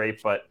weren't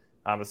great, but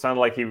it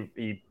sounded like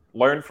he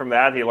learned from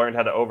that. He learned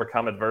how to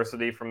overcome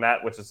adversity from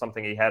that, which is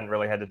something he hadn't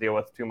really had to deal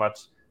with too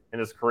much in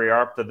his career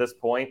up to this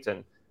point,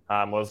 and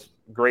was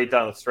great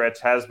down the stretch,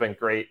 has been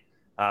great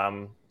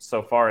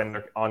so far in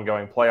their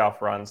ongoing playoff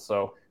runs.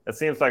 So it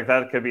seems like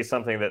that could be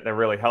something that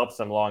really helps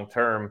him long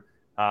term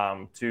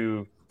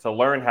to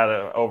learn how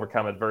to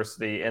overcome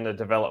adversity in a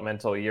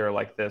developmental year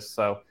like this.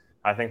 So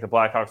I think the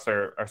Blackhawks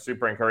are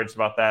super encouraged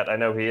about that. I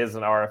know he is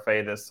an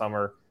RFA this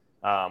summer,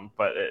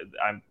 but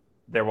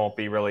there won't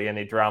be really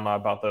any drama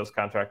about those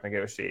contract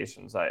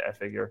negotiations, I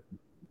figure.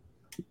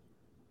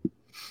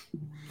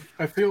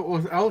 I feel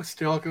with Alex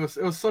Stalock,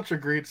 it was such a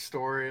great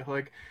story.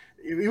 Like,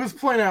 he was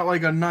playing at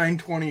like a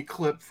 920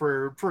 clip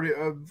for pretty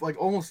like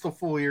almost a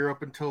full year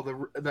up until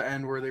the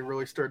end where they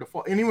really started to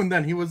fall. And even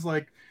then, he was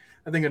like,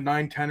 I think a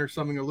 910 or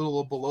something, a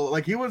little below.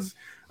 Like, he was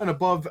an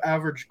above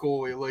average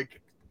goalie. Like,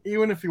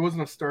 even if he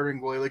wasn't a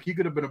starting goalie, like, he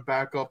could have been a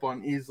backup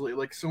on easily.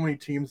 Like, so many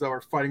teams that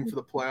were fighting for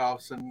the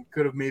playoffs and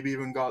could have maybe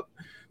even got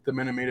them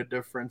in and made a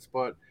difference.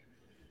 But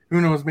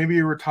who knows? Maybe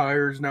he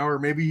retires now, or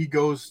maybe he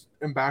goes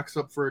and backs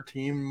up for a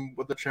team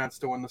with a chance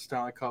to win the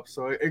Stanley Cup.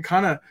 So it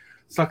kind of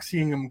sucks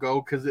seeing him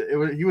go because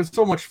he was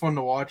so much fun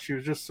to watch. He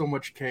was just so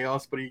much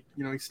chaos, but he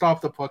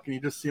stopped the puck and he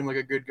just seemed like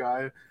a good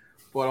guy.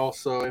 But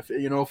also, if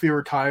he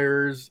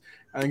retires,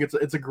 I think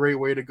it's a great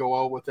way to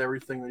go out with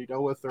everything that he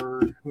dealt with,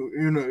 or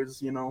who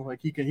knows, like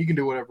he can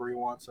do whatever he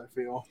wants, I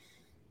feel.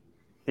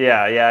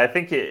 Yeah, I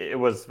think it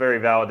was very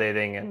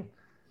validating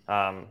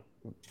and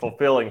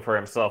fulfilling for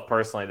himself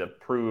personally to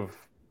prove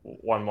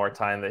one more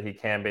time that he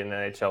can be an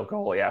NHL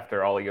goalie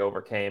after all he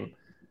overcame.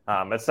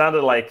 It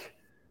sounded like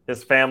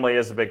his family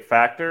is a big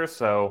factor,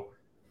 so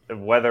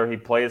whether he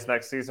plays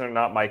next season or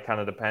not might kind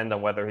of depend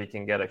on whether he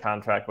can get a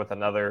contract with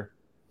another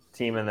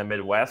team in the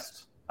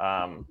Midwest.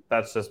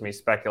 That's just me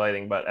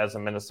speculating, but as a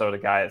Minnesota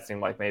guy, it seemed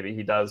like maybe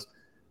he does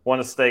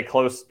want to stay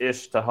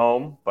close-ish to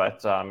home.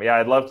 But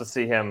I'd love to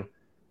see him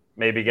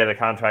maybe get a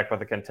contract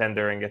with a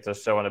contender and get to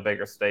show on a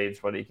bigger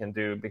stage what he can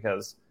do,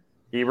 because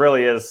he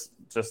really is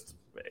just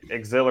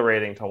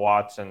exhilarating to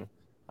watch and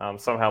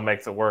somehow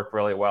makes it work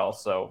really well.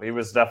 So he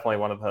was definitely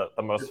one of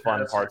the most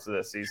fun parts of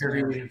this season.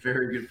 Very,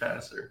 very good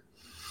passer.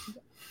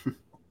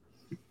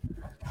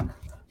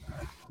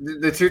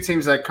 The two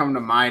teams that come to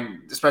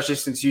mind, especially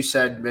since you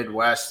said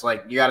Midwest,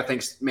 like, you got to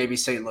think maybe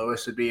St.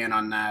 Louis would be in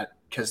on that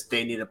because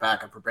they need a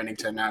backup for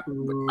Binnington. I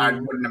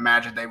wouldn't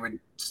imagine they would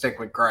stick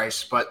with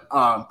Greiss. But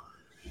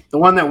the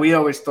one that we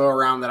always throw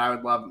around that I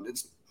would love,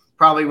 it's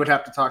probably would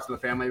have to talk to the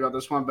family about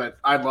this one, but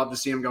I'd love to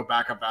see him go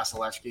back up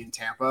Vasilevsky in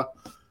Tampa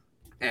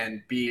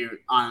and be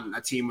on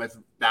a team with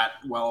that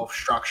well of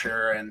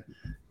structure and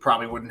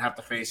probably wouldn't have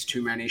to face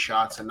too many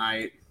shots a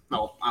night.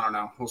 Well, I don't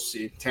know. We'll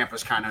see.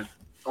 Tampa's kind of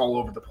all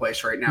over the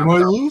place right now.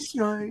 Loose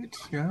night,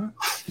 yeah.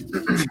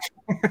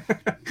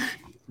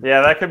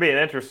 Yeah, that could be an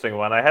interesting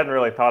one. I hadn't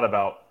really thought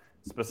about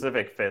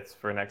specific fits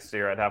for next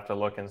year. I'd have to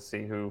look and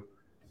see who's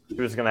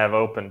going to have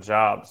open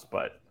jobs.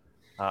 But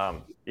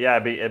yeah,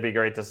 it'd be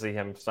great to see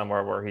him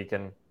somewhere where he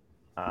can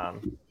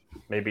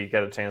maybe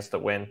get a chance to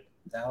win.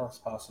 Dallas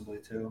possibly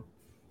too.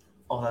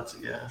 Oh,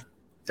 yeah.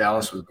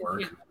 Dallas would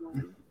work.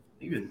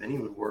 Even Vinny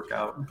would work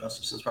out.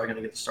 Gustafson's probably going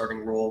to get the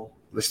starting role.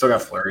 They still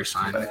got Fleury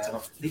signed.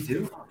 They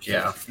do.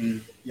 Yeah.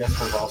 Yes,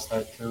 for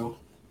Wallstead too.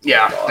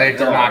 Yeah, they're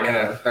not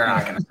gonna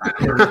sign him.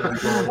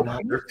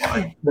 They're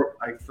fine.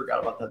 I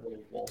forgot about that little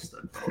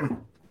Wallstead. What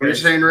are you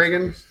saying,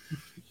 Reagan?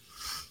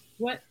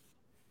 What?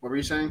 What were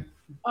you saying?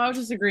 I was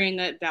just agreeing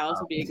that Dallas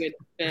would be a good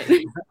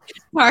fit.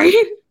 Sorry.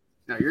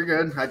 No, you're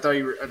good. I thought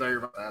you were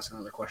about to ask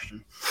another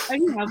question. I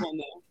do have one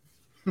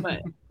though,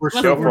 but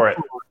Go for it.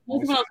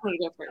 someone else wanted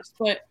to go first.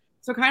 But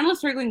so kind of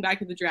circling back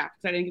to the draft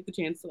because I didn't get the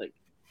chance to like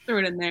throw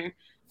it in there.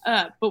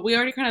 But we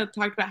already kind of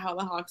talked about how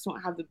the Hawks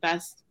don't have the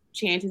best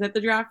chances at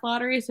the draft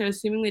lottery. So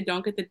assuming they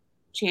don't get the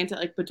chance at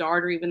like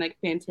Bedard or even like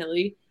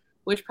Fantilli,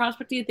 which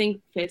prospect do you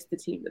think fits the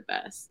team the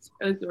best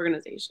or like the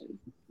organization?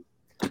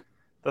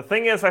 The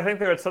thing is, I think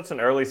they're at such an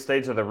early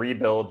stage of the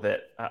rebuild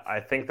that I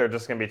think they're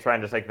just going to be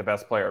trying to take the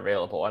best player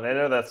available. And I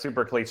know that's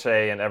super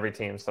cliche and every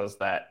team says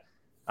that.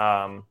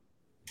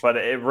 But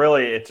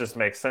it just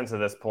makes sense at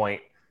this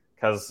point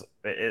because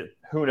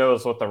who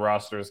knows what the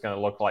roster is going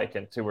to look like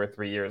in 2 or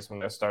 3 years when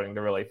they're starting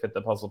to really fit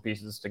the puzzle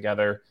pieces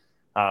together.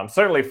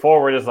 Certainly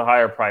forward is a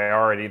higher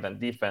priority than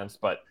defense,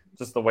 but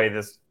just the way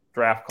this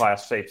draft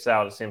class shapes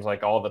out, it seems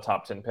like all the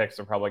top 10 picks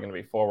are probably going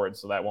to be forward,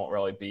 so that won't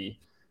really be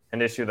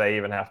an issue they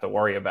even have to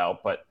worry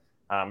about. But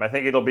I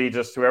think it'll be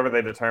just whoever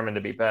they determine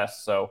to be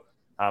best. So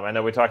I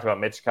know we talked about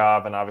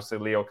Michkov, and obviously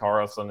Leo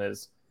Carlsson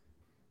is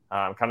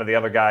kind of the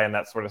other guy in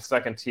that sort of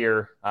second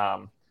tier.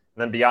 And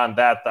then beyond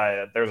that,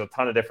 there's a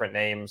ton of different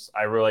names.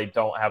 I really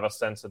don't have a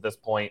sense at this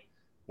point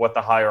what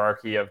the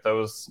hierarchy of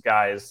those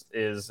guys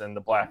is in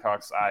the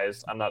Blackhawks'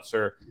 eyes. I'm not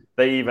sure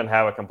they even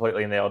have it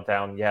completely nailed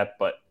down yet,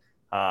 but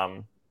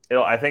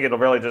I think it'll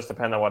really just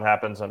depend on what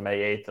happens on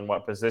May 8th and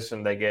what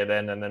position they get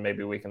in, and then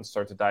maybe we can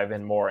start to dive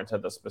in more into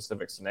the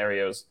specific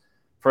scenarios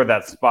for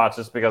that spot,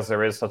 just because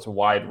there is such a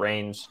wide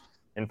range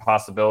in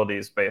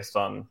possibilities based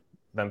on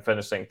them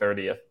finishing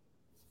 30th.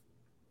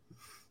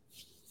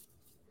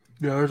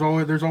 Yeah,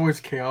 there's always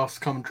chaos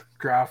come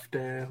draft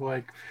day.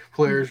 Like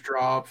players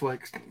drop.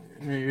 Like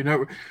you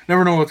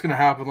never know what's gonna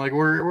happen. Like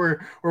we're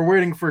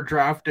waiting for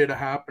draft day to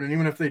happen, and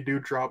even if they do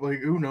drop, like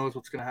who knows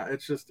what's gonna happen?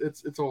 It's just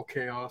it's all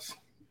chaos.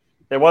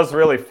 It was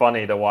really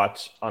funny to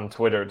watch on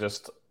Twitter,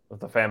 just with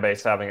the fan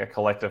base having a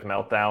collective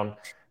meltdown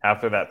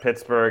after that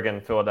Pittsburgh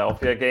and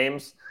Philadelphia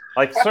games.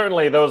 Like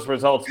certainly those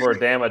results were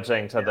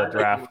damaging to the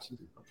draft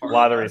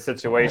lottery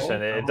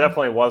situation. It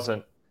definitely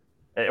wasn't.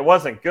 It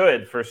wasn't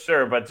good for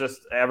sure, but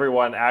just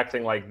everyone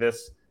acting like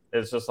this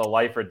is just a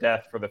life or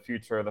death for the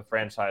future of the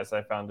franchise,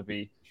 I found to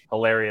be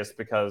hilarious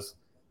because,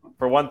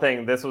 for one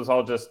thing, this was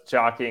all just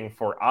jockeying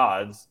for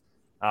odds.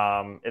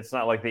 It's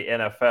not like the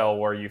NFL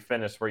where you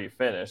finish where you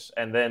finish.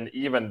 And then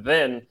even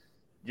then,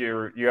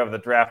 you have the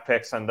draft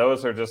picks, and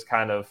those are just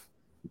kind of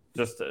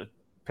just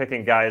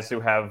picking guys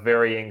who have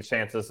varying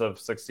chances of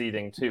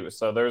succeeding too.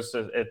 So there's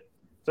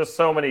just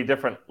so many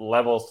different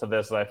levels to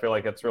this that I feel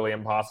like it's really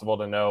impossible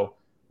to know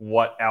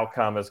what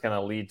outcome is going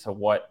to lead to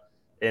what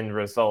end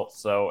results.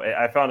 So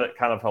I found it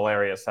kind of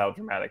hilarious how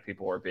dramatic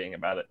people were being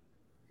about it.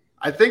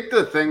 I think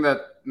the thing that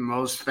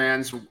most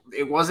fans,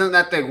 it wasn't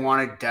that they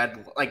wanted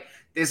dead, like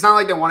it's not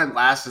like they wanted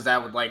last as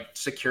that would like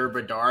secure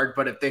Bedard,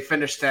 but if they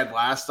finished dead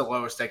last, the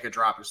lowest they could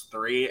drop is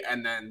 3.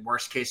 And then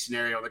worst case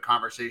scenario, the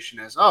conversation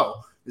is,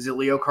 is it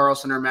Leo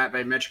Carlsson or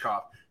Matvei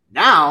Michkov?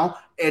 Now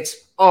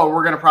it's,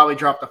 we're going to probably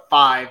drop to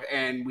 5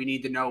 and we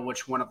need to know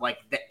which one of like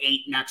the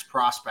 8 next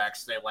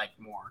prospects they like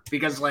more.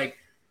 Because like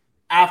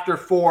after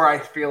 4, I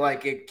feel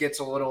like it gets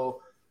a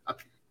little,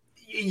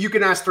 you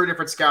can ask 3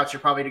 different scouts,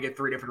 you're probably to get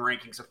 3 different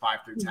rankings of 5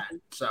 through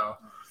 10. So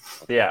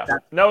yeah,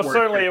 no,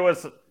 certainly it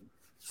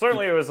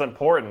was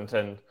important.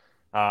 And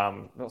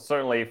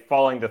certainly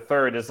falling to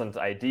 3rd isn't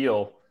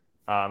ideal.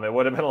 It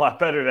would have been a lot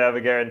better to have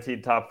a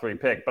guaranteed top 3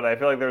 pick, but I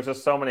feel like there's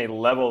just so many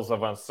levels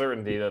of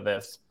uncertainty to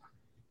this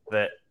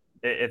that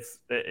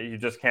you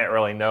just can't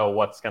really know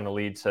what's going to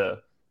lead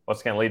to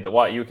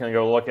what. You can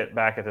go look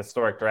back at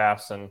historic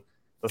drafts, and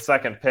the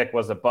 2nd pick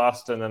was a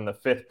bust, and then the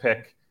 5th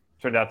pick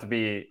turned out to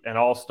be an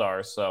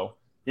all-star. So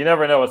you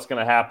never know what's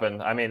going to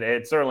happen. I mean,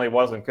 it certainly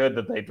wasn't good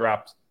that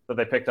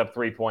they picked up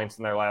 3 points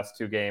in their last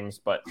 2 games,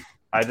 but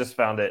I just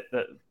found it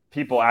that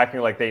people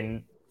acting like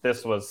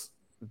this was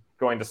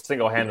going to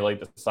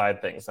single-handedly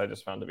decide things. I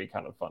just found to be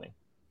kind of funny.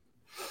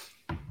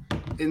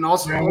 And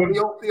also,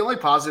 the only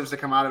positives to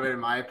come out of it, in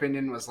my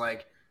opinion, was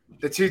like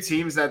the 2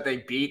 teams that they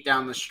beat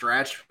down the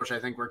stretch, which I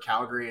think were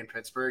Calgary and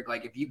Pittsburgh.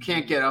 Like, if you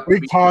can't get up, we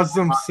caused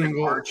them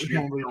playoffs.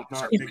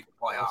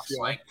 Yeah.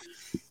 Like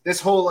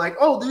this whole like,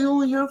 they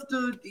only have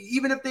to,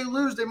 even if they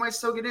lose, they might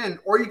still get in,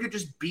 or you could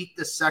just beat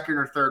the 2nd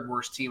or 3rd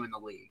worst team in the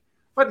league.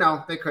 But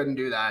no, they couldn't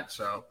do that,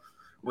 so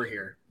we're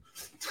here.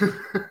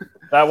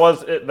 That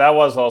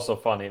was also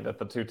funny that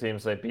the 2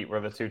 teams they beat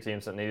were the 2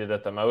 teams that needed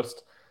it the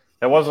most.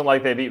 It wasn't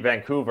like they beat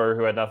Vancouver,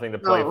 who had nothing to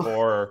play No.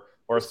 for,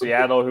 or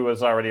Seattle, who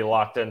was already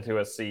locked into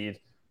a seed.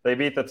 They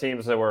beat the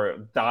teams that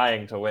were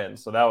dying to win.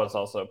 So that was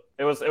also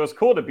it was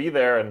cool to be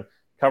there and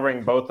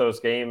covering both those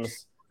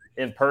games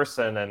in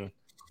person and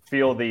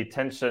feel the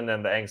tension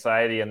and the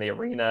anxiety in the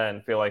arena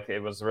and feel like it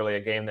was really a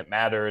game that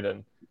mattered.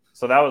 And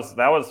so that was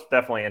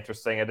definitely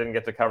interesting. I didn't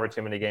get to cover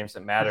too many games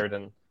that mattered,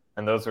 and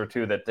those were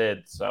two that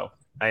did. So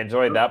I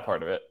enjoyed that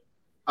part of it.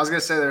 I was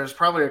going to say there's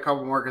probably a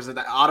couple more because of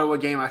the Ottawa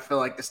game, I feel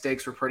like the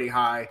stakes were pretty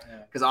high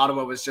because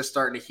Ottawa was just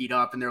starting to heat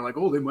up and they're like,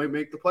 oh, they might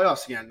make the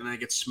playoffs again. And then they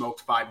get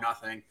smoked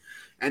 5-0.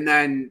 And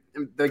then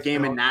the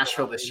game in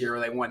Nashville this year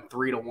where they won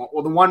 3-1.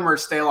 Well, the one where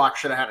Stalock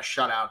should have had a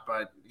shutout,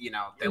 but,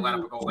 they let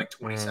up a goal like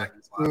 20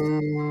 seconds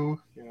left.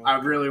 I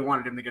really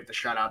wanted him to get the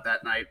shutout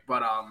that night.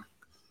 But,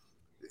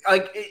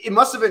 it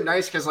must have been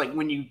nice because,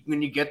 when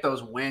you get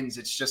those wins,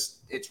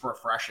 it's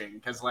refreshing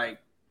because,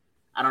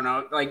 I don't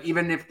know.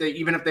 Even if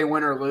they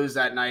win or lose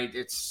that night,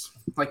 it's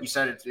like you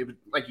said. It's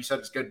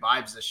good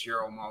vibes this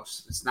year.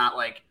 Almost. It's not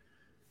like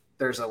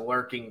there's a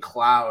lurking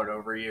cloud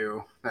over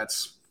you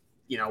that's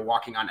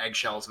walking on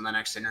eggshells in the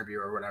next interview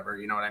or whatever.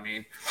 You know what I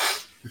mean?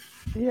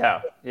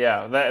 Yeah.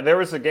 There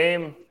was a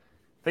game.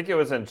 I think it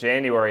was in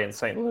January in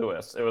St.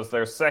 Louis. It was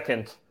their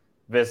second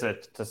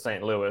visit to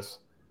St. Louis,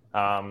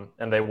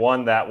 and they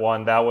won that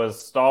one. That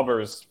was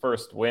Stauber's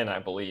first win, I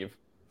believe.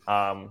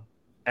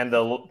 And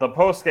the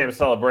post-game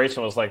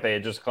celebration was like they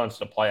had just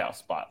clinched a playoff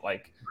spot.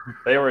 Like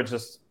they were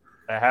just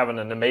having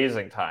an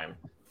amazing time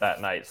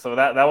that night. So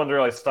that one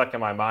really stuck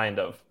in my mind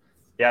of,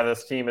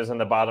 this team is in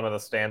the bottom of the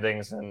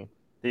standings and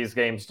these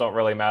games don't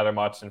really matter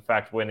much. In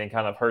fact, winning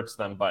kind of hurts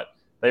them, but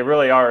they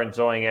really are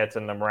enjoying it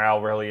and the morale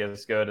really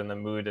is good and the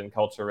mood and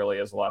culture really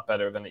is a lot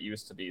better than it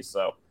used to be.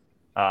 So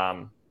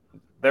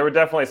there were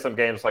definitely some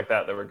games like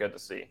that were good to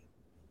see.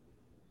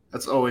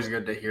 That's always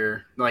good to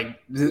hear.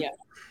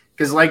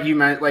 Because like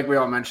we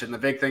all mentioned, the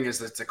big thing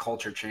is it's a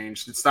culture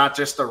change. It's not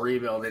just a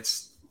rebuild.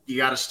 It's you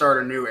got to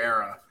start a new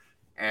era,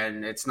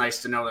 and it's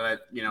nice to know that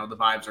the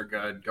vibes are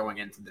good going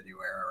into the new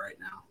era right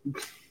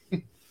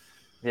now.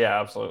 Yeah,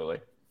 absolutely.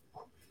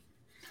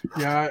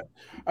 Yeah,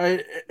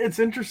 it's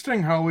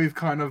interesting how we've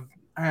kind of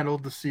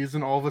handled the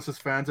season. All of us as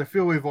fans, I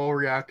feel we've all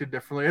reacted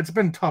differently. It's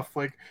been tough.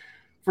 Like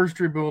first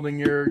rebuilding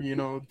year,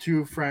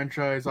 two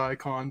franchise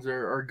icons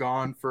are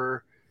gone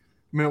for.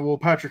 Well,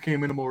 Patrick Kane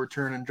will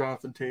return, and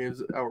Jonathan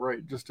Toews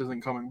outright just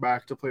isn't coming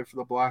back to play for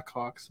the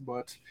Blackhawks.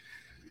 But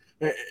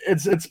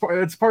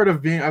it's part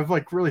of being. I've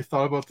really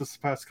thought about this the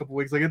past couple of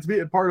weeks. It's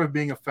part of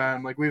being a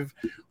fan. I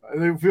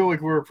feel like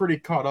we're pretty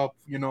caught up,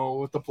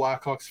 with the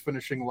Blackhawks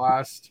finishing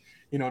last,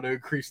 to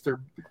increase their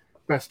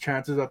best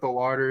chances at the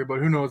lottery. But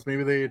who knows?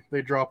 Maybe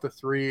they drop to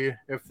 3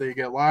 if they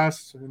get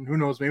last, and who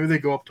knows? Maybe they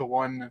go up to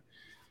 1.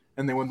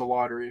 And they win the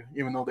lottery,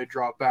 even though they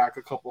drop back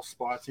a couple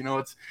spots.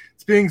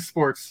 It's being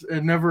sports.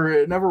 It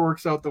never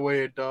works out the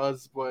way it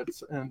does,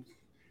 and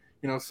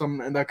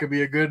that could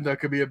be a good, that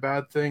could be a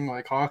bad thing.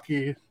 Like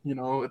hockey,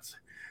 it's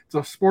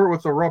a sport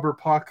with a rubber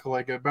puck.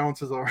 It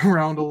bounces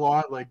around a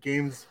lot.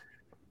 Games,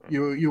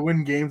 you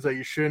win games that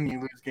you shouldn't, you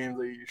lose games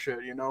that you should.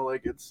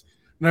 It's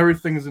not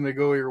everything's gonna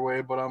go your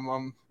way. But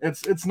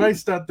it's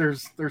nice that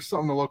there's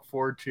something to look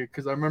forward to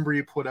because I remember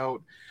you put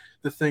out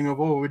the thing of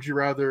would you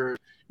rather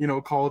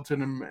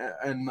Colleton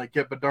and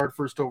get Bedard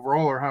first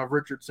overall or have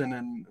Richardson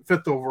and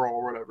 5th overall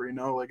or whatever,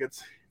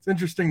 it's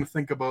interesting to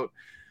think about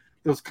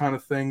those kind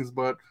of things.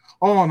 But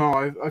all in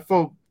all, I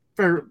felt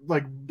fair,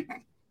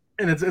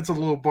 and it's a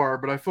low bar,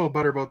 but I felt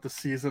better about the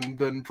season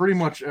than pretty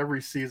much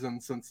every season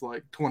since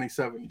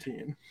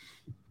 2017.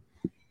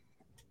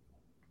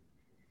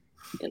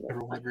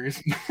 Everyone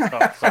agrees.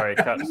 Oh, sorry.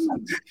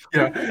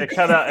 It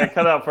cut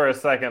out for a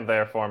second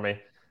there for me.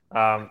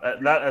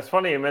 It's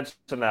funny you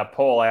mentioned that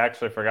poll. I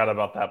actually forgot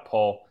about that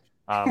poll.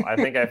 I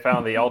think I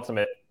found the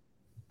ultimate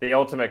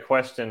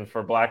question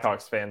for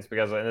Blackhawks fans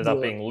because it ended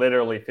up being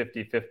literally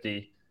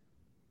 50-50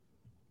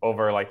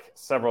 over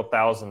several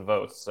thousand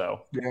votes.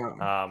 So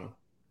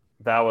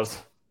that was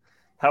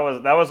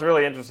a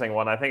really interesting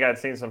one. I think I'd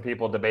seen some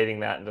people debating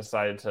that and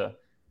decided to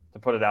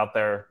put it out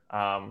there.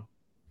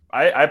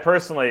 I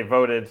personally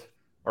voted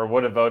or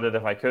would have voted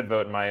if I could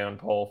vote in my own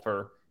poll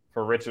for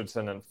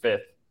Richardson and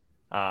 5th.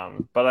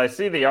 But I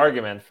see the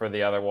argument for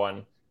the other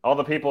one. All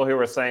the people who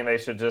were saying they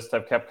should just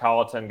have kept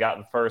Colleton,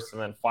 gotten first,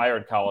 and then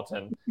fired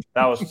Colleton,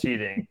 that was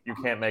cheating. You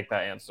can't make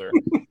that answer.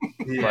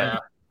 Yeah.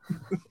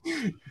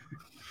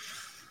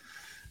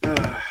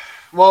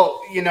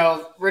 Well,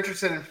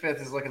 Richardson and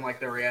 5th is looking like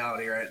the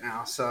reality right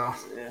now. So,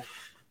 yeah.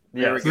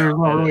 There's not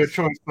really a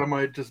choice. That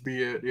might just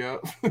be it. Yeah.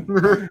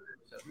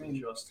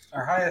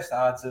 Our highest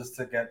odds is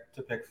to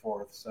pick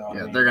 4th.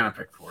 So they're gonna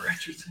pick 4th.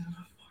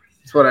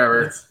 It's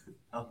whatever.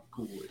 How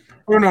cool.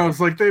 Who knows?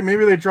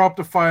 Maybe they drop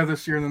to 5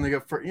 this year and then they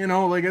get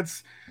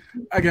it's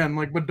again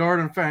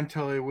Bedard and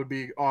Fantilli would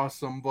be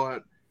awesome,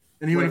 but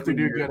even if they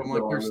do get them,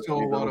 there's still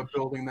a lot of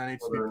building that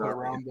needs to be put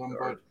around them.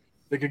 But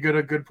they could get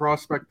a good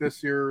prospect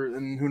this year,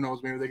 and who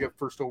knows? Maybe they get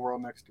 1st overall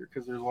next year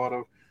because there's a lot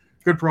of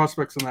good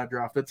prospects in that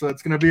draft. It's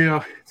gonna be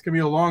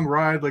a long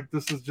ride.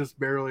 This is just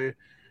barely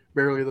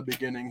barely the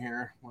beginning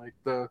here. Like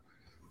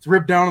it's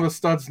ripped down to the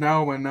studs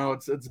now, and now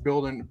it's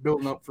building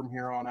up from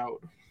here on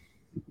out.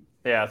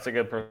 Yeah, it's a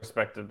good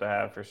perspective to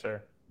have for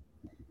sure.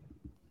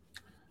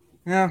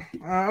 Yeah,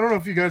 I don't know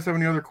if you guys have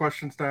any other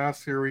questions to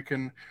ask here. We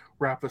can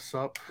wrap this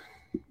up.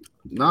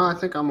 No, I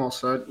think I'm all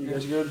set. You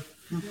guys good?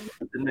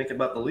 Didn't make it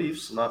about the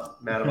Leafs.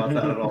 Not mad about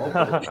that at all.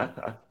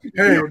 But...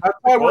 Hey, that's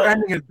why we're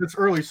ending it this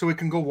early, so we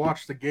can go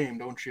watch the game,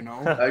 don't you know?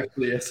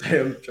 Actually, yes, I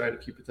am trying to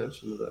keep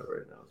attention to that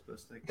right now. It's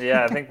best thing.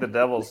 Yeah, I think the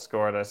Devils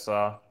scored, I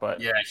saw.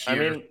 But, yeah, I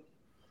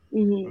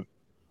mean,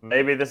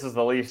 maybe this is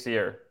the Leafs'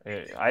 year.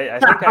 I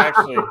think I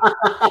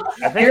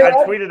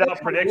tweeted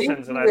out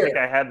predictions, and I think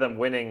I had them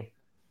winning.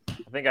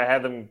 I think I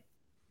had them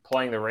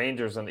playing the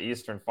Rangers in the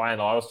Eastern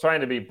Final. I was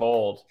trying to be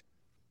bold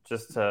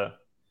just to,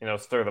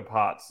 stir the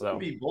pot. So don't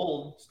be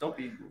bold. Just don't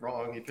be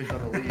wrong. You picked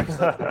on the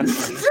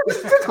Leafs.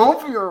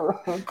 Don't be wrong.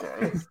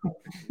 Okay.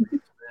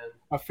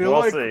 I feel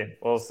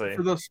we'll see.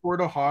 For the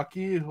sport of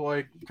hockey,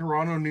 like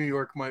Toronto, New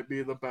York might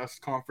be the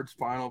best conference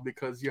final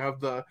because you have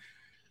the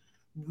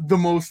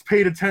most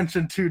paid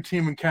attention to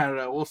team in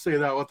Canada. We'll say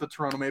that with the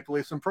Toronto Maple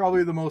Leafs, and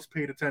probably the most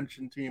paid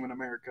attention team in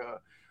America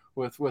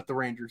with the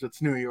Rangers.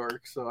 It's New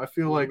York. So I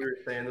feel like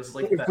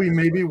if we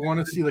maybe want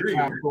to see the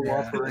cap go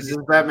up. This is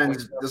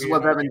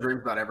what Bevan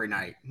dreams about every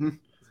night. And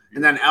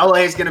then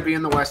LA is going to be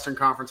in the Western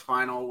Conference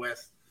Final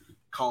with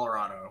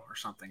Colorado or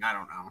something. I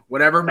don't know.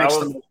 Whatever makes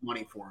the most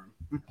money for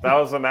him. That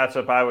was the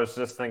matchup I was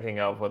just thinking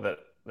of with it.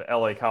 The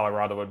LA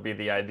Colorado would be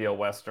the ideal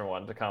Western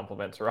one to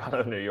complement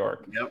Toronto, New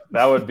York. Yep.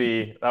 That would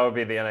be the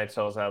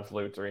NHL's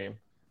absolute dream.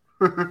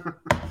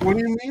 What do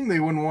you mean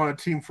they wouldn't want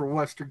a team for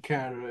Western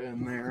Canada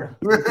in there?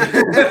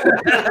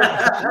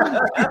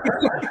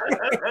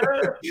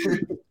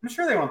 I'm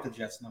sure they want the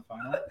Jets in the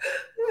final.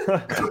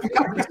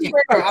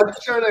 I'm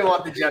sure they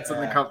want the Jets in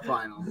the Cup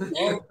final.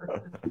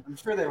 I'm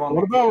sure they want.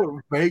 What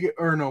about Vegas?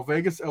 Or no,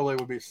 Vegas, LA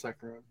would be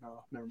second round.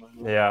 No, never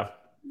mind.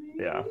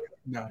 Yeah.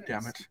 No,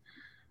 damn it.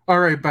 All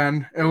right,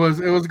 Ben. It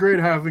was great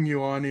having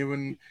you on,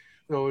 even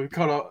though we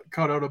cut out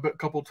a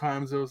couple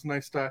times. It was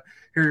nice to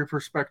hear your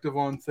perspective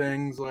on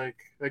things. Like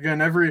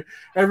again,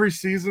 every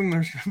season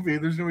there's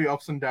gonna be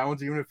ups and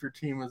downs, even if your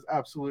team is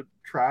absolute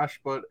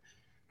trash. But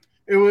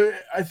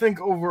I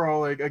think overall,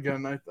 like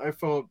again, I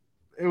felt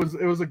it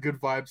was a good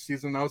vibe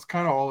season. That was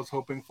kind of all I was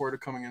hoping for to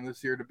coming in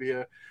this year, to be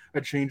a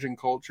changing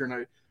culture, and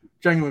I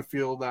genuinely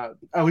feel that,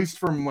 at least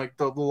from like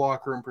the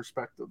locker room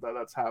perspective,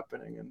 that's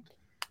happening. And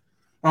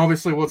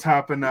obviously what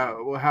happened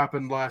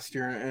last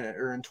year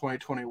or in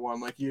 2021,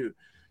 like you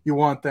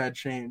want that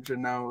change,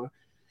 and now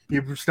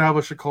you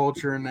establish a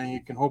culture, and then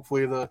you can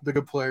hopefully the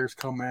good players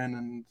come in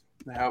and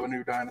they have a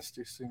new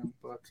dynasty soon.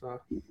 But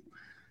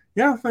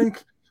yeah,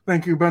 thank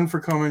you, Ben, for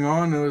coming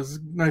on. It was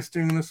nice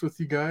doing this with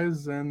you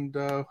guys, and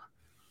I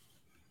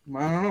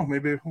don't know,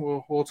 maybe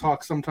we'll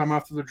talk sometime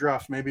after the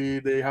draft. Maybe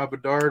they have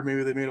Bedard,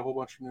 maybe they made a whole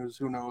bunch of news,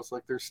 who knows.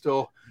 Like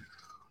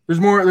there's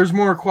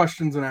more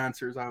questions than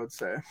answers, I would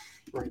say.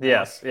 Right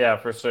yes, yeah,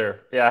 for sure.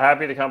 Yeah,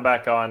 happy to come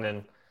back on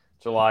in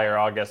July or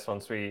August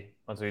once we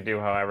do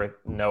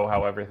know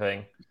how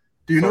everything.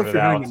 Do you know if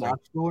you're heading to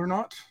Nashville or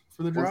not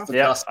for the draft?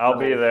 Yeah, I'll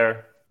be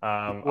there.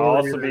 I'll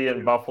also be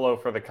in Buffalo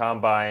for the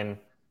combine.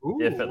 Ooh.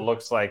 If it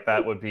looks like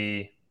that would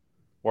be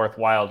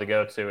worthwhile to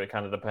go to. It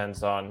kind of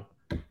depends on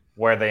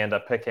where they end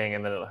up picking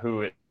and then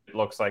who it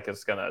looks like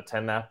is going to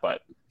attend that.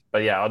 But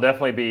yeah, I'll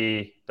definitely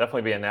be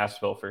in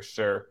Nashville for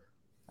sure.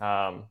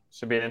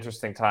 Should be an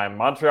interesting time.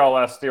 Montreal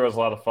last year was a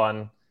lot of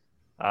fun.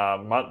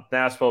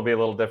 Nashville will be a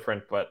little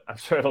different, but I'm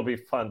sure it'll be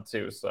fun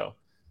too. So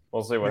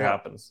we'll see what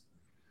happens.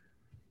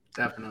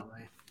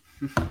 Definitely.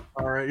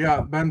 All right.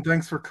 Yeah, Ben,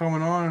 thanks for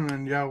coming on.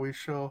 And yeah,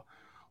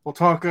 we'll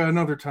talk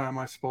another time,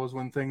 I suppose,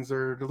 when things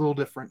are a little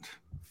different.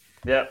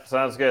 Yep.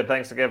 Sounds good.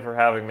 Thanks again for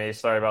having me.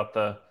 Sorry about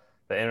the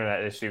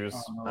internet issues.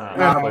 Oh, no.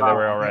 Hopefully they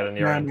were all right on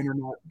your end.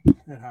 Internet,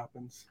 it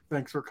happens.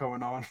 Thanks for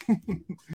coming on.